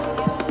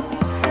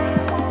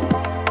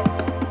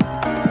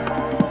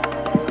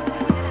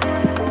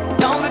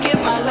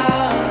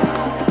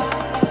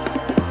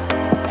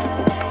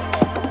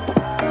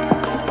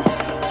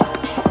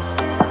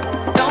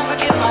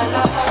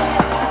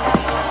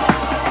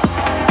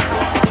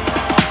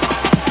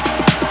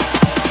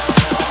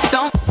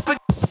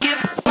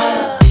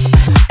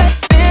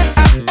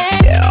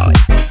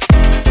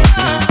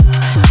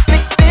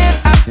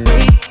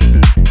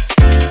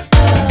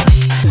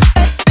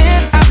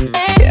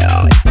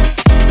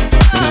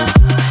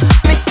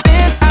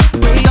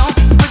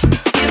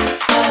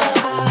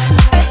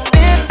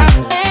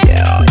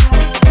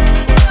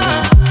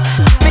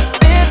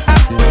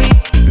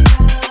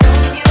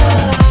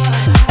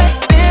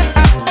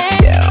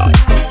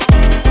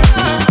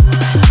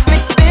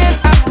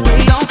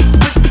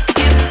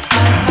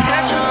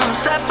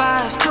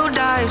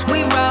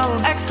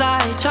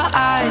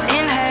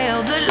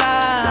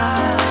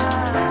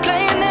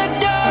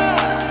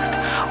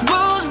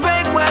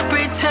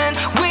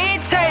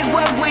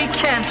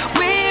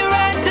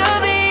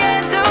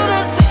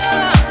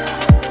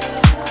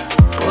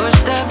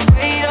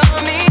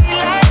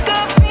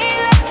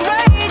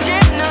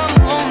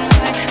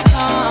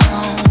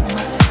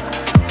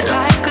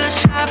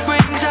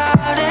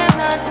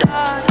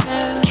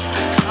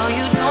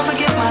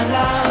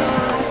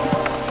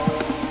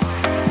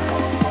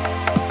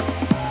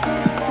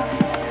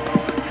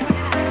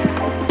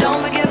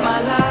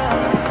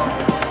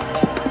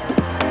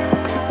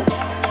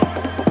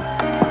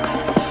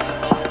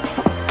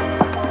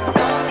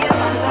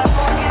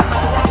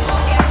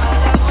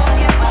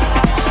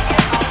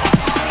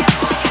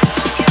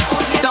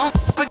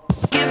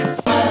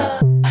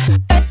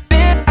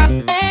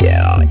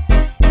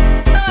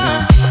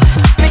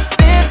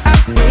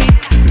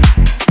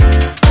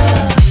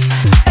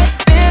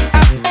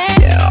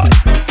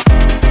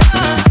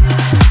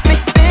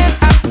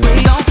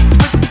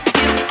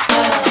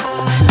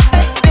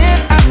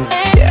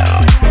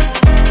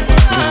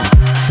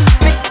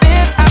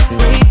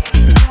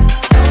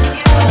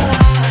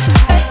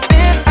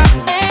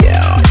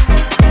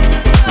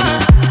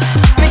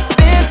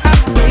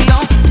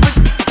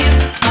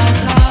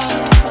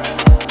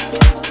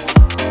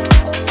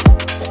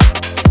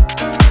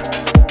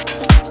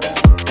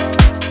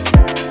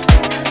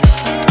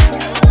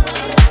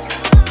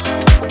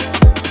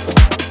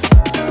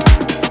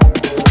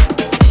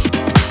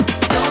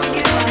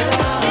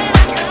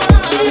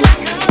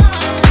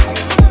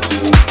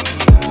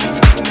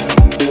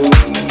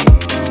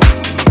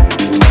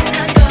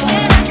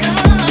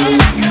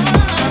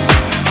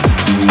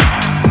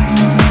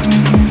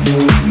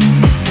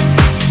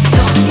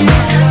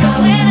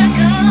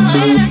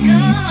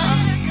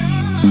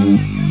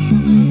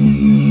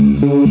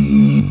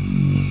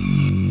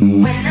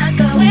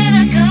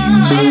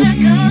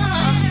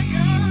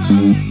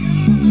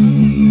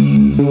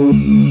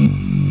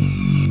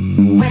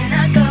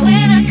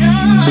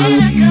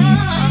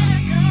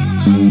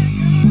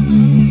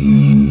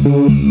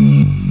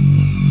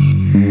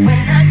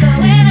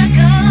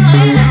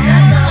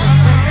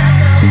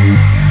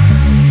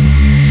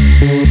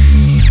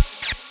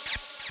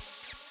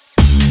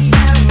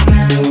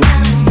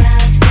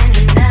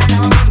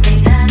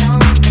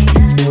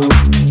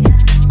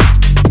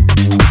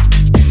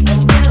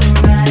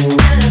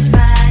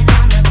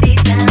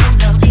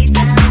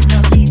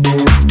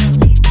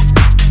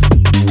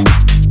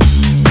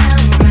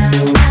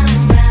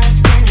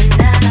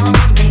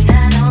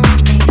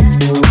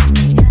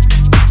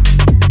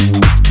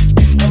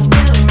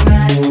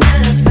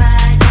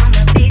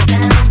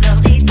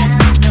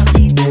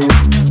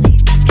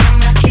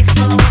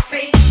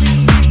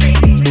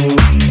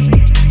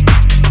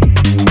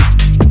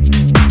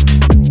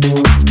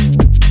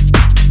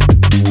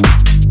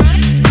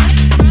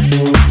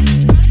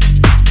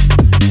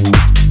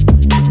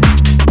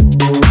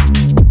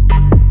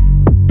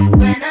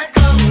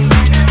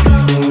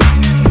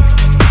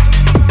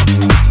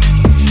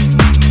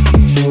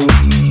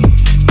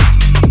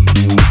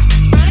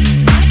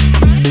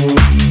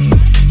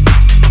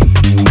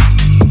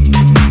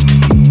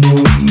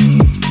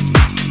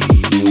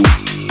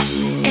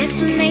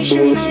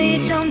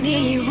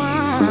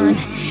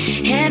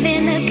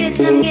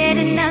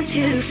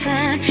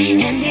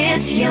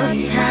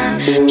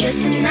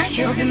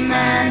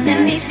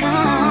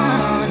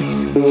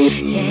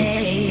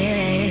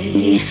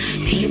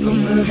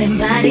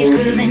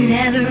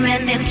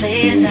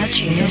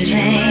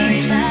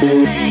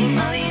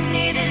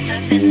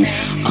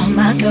 All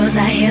my girls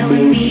are here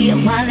with me,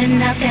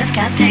 wildin' out, they've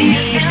got their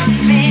knees.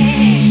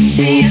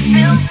 Do you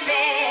feel me?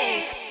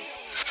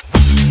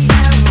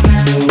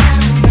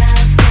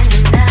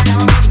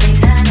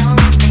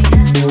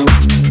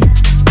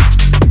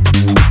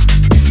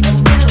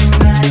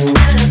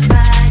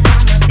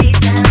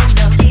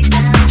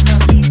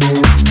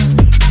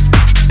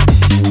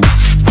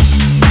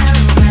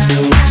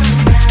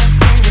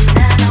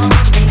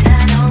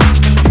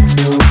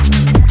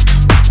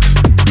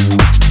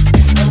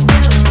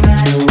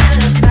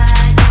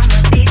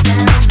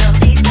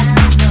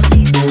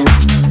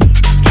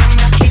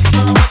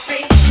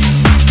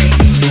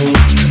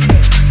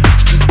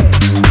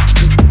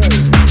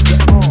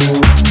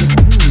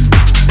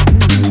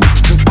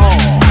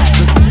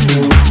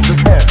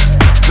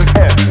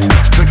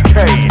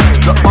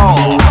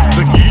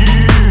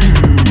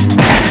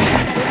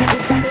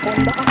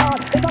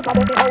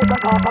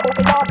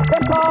 They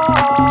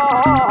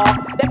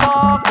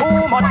talk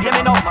too much, you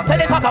know. Say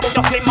they talk about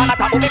your slim man, talk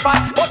about me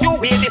fat, but you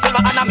wear the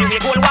silver and a me we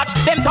go watch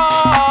them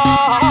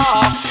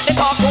talk. They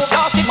talk too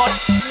plastic much.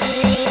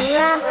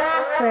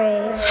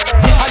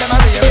 All them a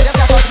real, them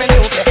can't touch me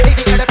nuclear. The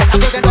bigger the better,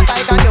 cruising just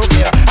like a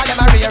nuclear. All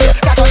them a real,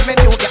 can't touch me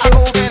nuclear. I'm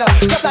moving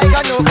just like a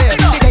nuclear.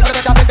 The take to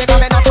the top, it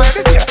becoming a smile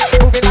this year.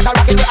 Moving like a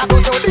rocket, we are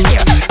close to the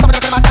ear. Some of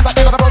them say my time, but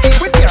they never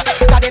proceed with fear.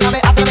 That they know me,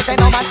 after me say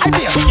no man, I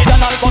fear. Wicked and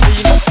all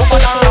Cosino,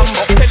 tougher than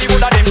Rambo. Tell you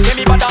all of them, say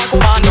me bad and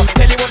commando.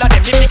 Tell you all of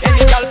them, they pick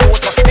any girl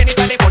photo.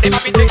 Anytime they go, they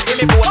happy take see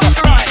me photo.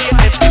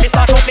 DJs, me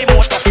start up me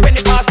motor. When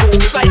they pass through,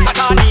 it's like a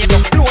tornado.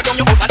 Blow down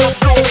your house and don't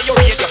blow away your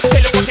radio.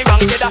 Tell you what the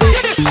wrong say that.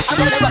 I'm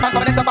coming in, I'm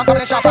coming in, I'm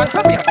coming in sharp and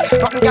prepare.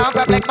 Nothing can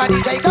perplex my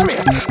DJ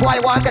career. Boy,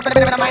 want get me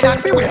in mind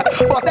and beware.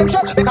 Boss them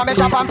shut, become a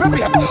sharp and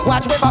prepare.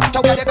 Watch Weaver,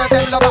 show where the girls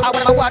them lover. I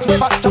want them watch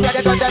Weaver, show where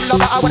the girls them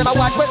lover. I want them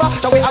watch Weaver,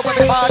 show where I work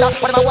with father.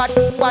 Want them watch.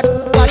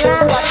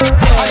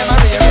 All them a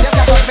real, them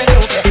can't touch me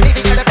nuclear. The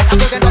bigger the better,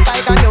 cruising just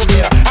like a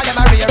nuclear. All them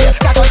a real,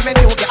 can't touch me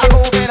nuclear. I'm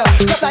moving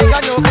just like a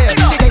nuclear.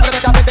 DJ to the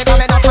top, it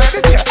becoming a smile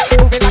this year.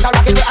 Moving like a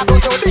rocket, we are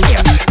close to the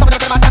ear. Some of them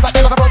say my time, but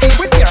they never proceed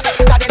with fear.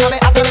 That they know me,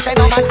 after me say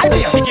no man, I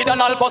fear. Wicked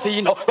and all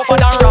Cosino, tougher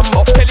than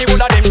Rambo. Tell you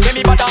all of them, say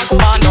me bad and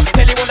commando.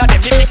 Tell you all of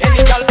them, they pick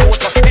any girl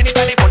photo.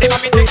 Anytime they go, they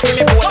happy take see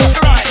me photo.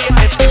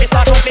 DJs, me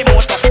start up me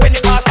motor. When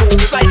they pass through,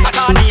 it's like a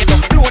tornado.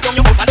 Blow down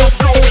your house and don't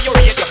blow away your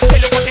radio.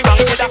 Tell you what the wrong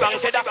say that, wrong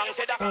say that, wrong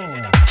say that, wrong say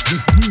that.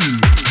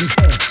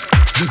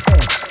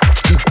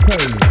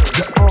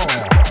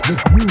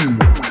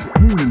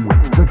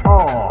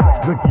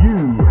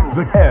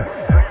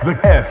 The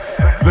F,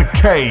 the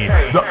K,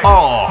 the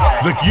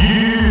R, the U.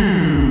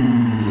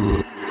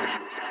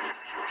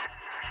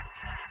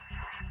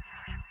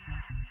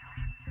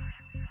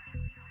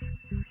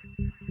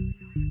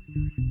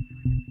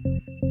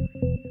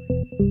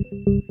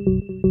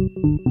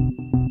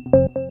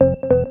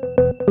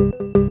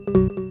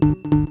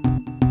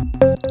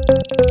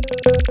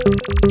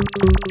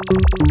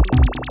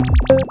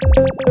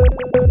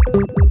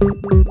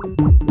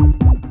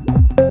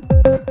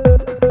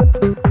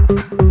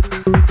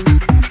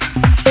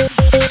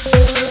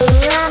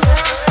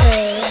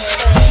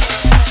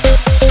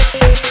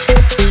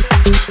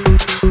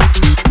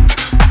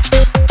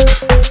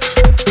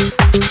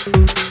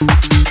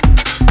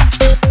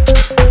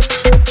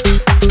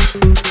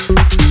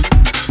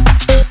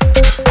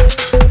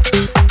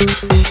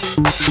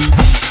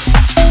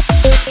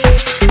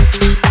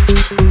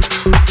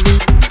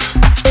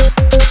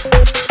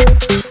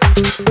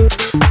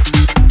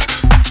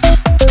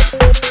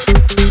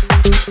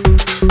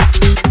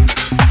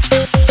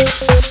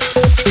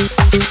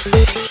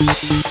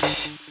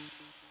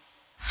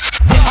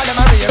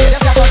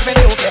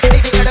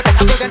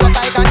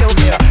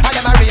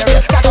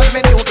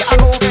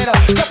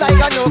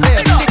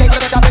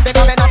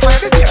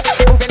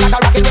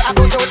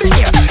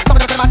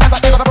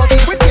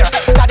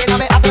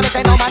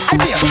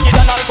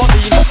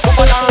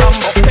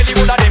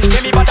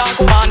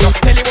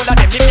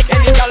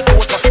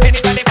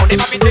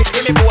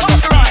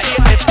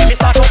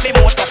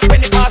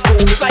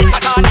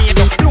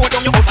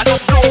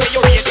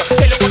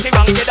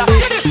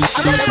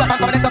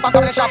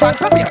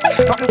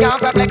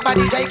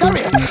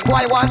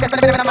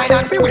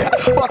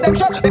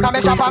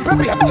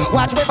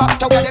 Watch Weaver,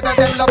 show where the girls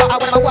them lover. I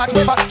want them watch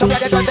Weaver, show where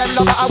the girls them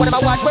lover. I want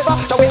them watch Weaver,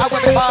 show where I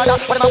work with father.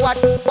 Want them watch.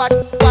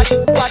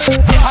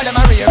 All them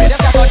a real, them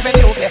can't touch me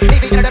nuclear. The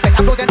bigger the better,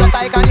 I'm cruising just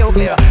like a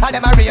nuclear. All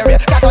them a real,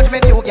 can't touch me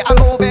nuclear. I'm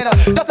moving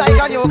just like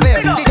a nuclear.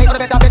 DJ to the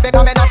better, it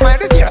becoming a smile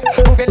this year.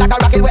 Moving like a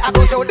rocket, we are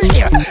close to the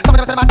ear. Some of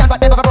them say my time, but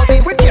they never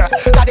proceed with fear.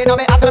 That they know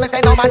me, after me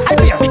say no man, I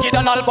fear. Wicked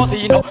and all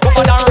Cosino,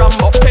 tougher than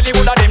Rambo. Tell you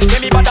all of them, say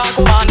me bad and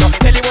commando.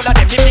 Tell you all of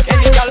them, they pick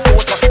any girl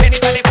photo.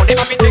 Anytime they go, they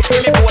happy take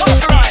see me photo.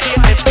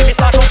 DJs, me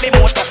start up me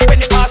motor. When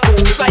they pass through,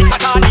 it's like a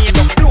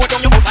tornado. Blow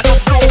down your house and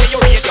don't blow away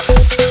your radio.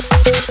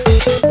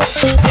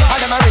 All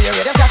them a real,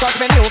 them can't touch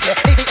me nuclear.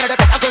 The bigger the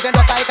better, cruising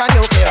just like a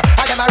nuclear.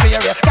 All them a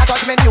real, can't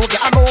touch me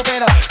nuclear. I'm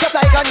moving just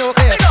like a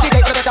nuclear. DJ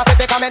to the top, it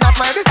becoming a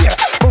smile this year.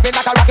 Moving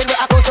like a rocket, we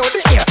are close to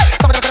the ear.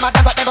 Some of them say my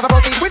time, but never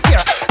proceed with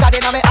fear. That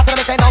they know me, after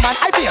me say no man,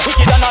 I fear.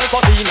 Wicked and all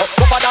Cosino,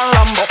 tougher than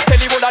Rambo.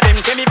 Tell you all of them,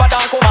 say me bad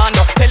and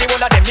commando. Tell you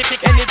all of them, they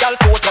pick any girl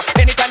photo.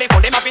 Anytime they go,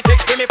 they happy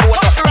take see me photo.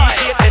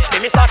 DJs,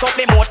 me start up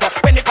me motor.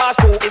 When they pass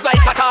through, it's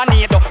like a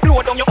tornado.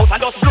 Blow down your house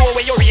and just blow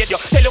away your radio.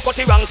 Tell you what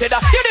the wrong say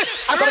that. Hear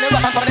this. I'm coming in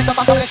rough, I'm coming in tough,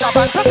 I'm coming in sharp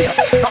and prepare.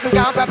 Nothing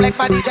can perplex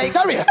my DJ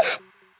career.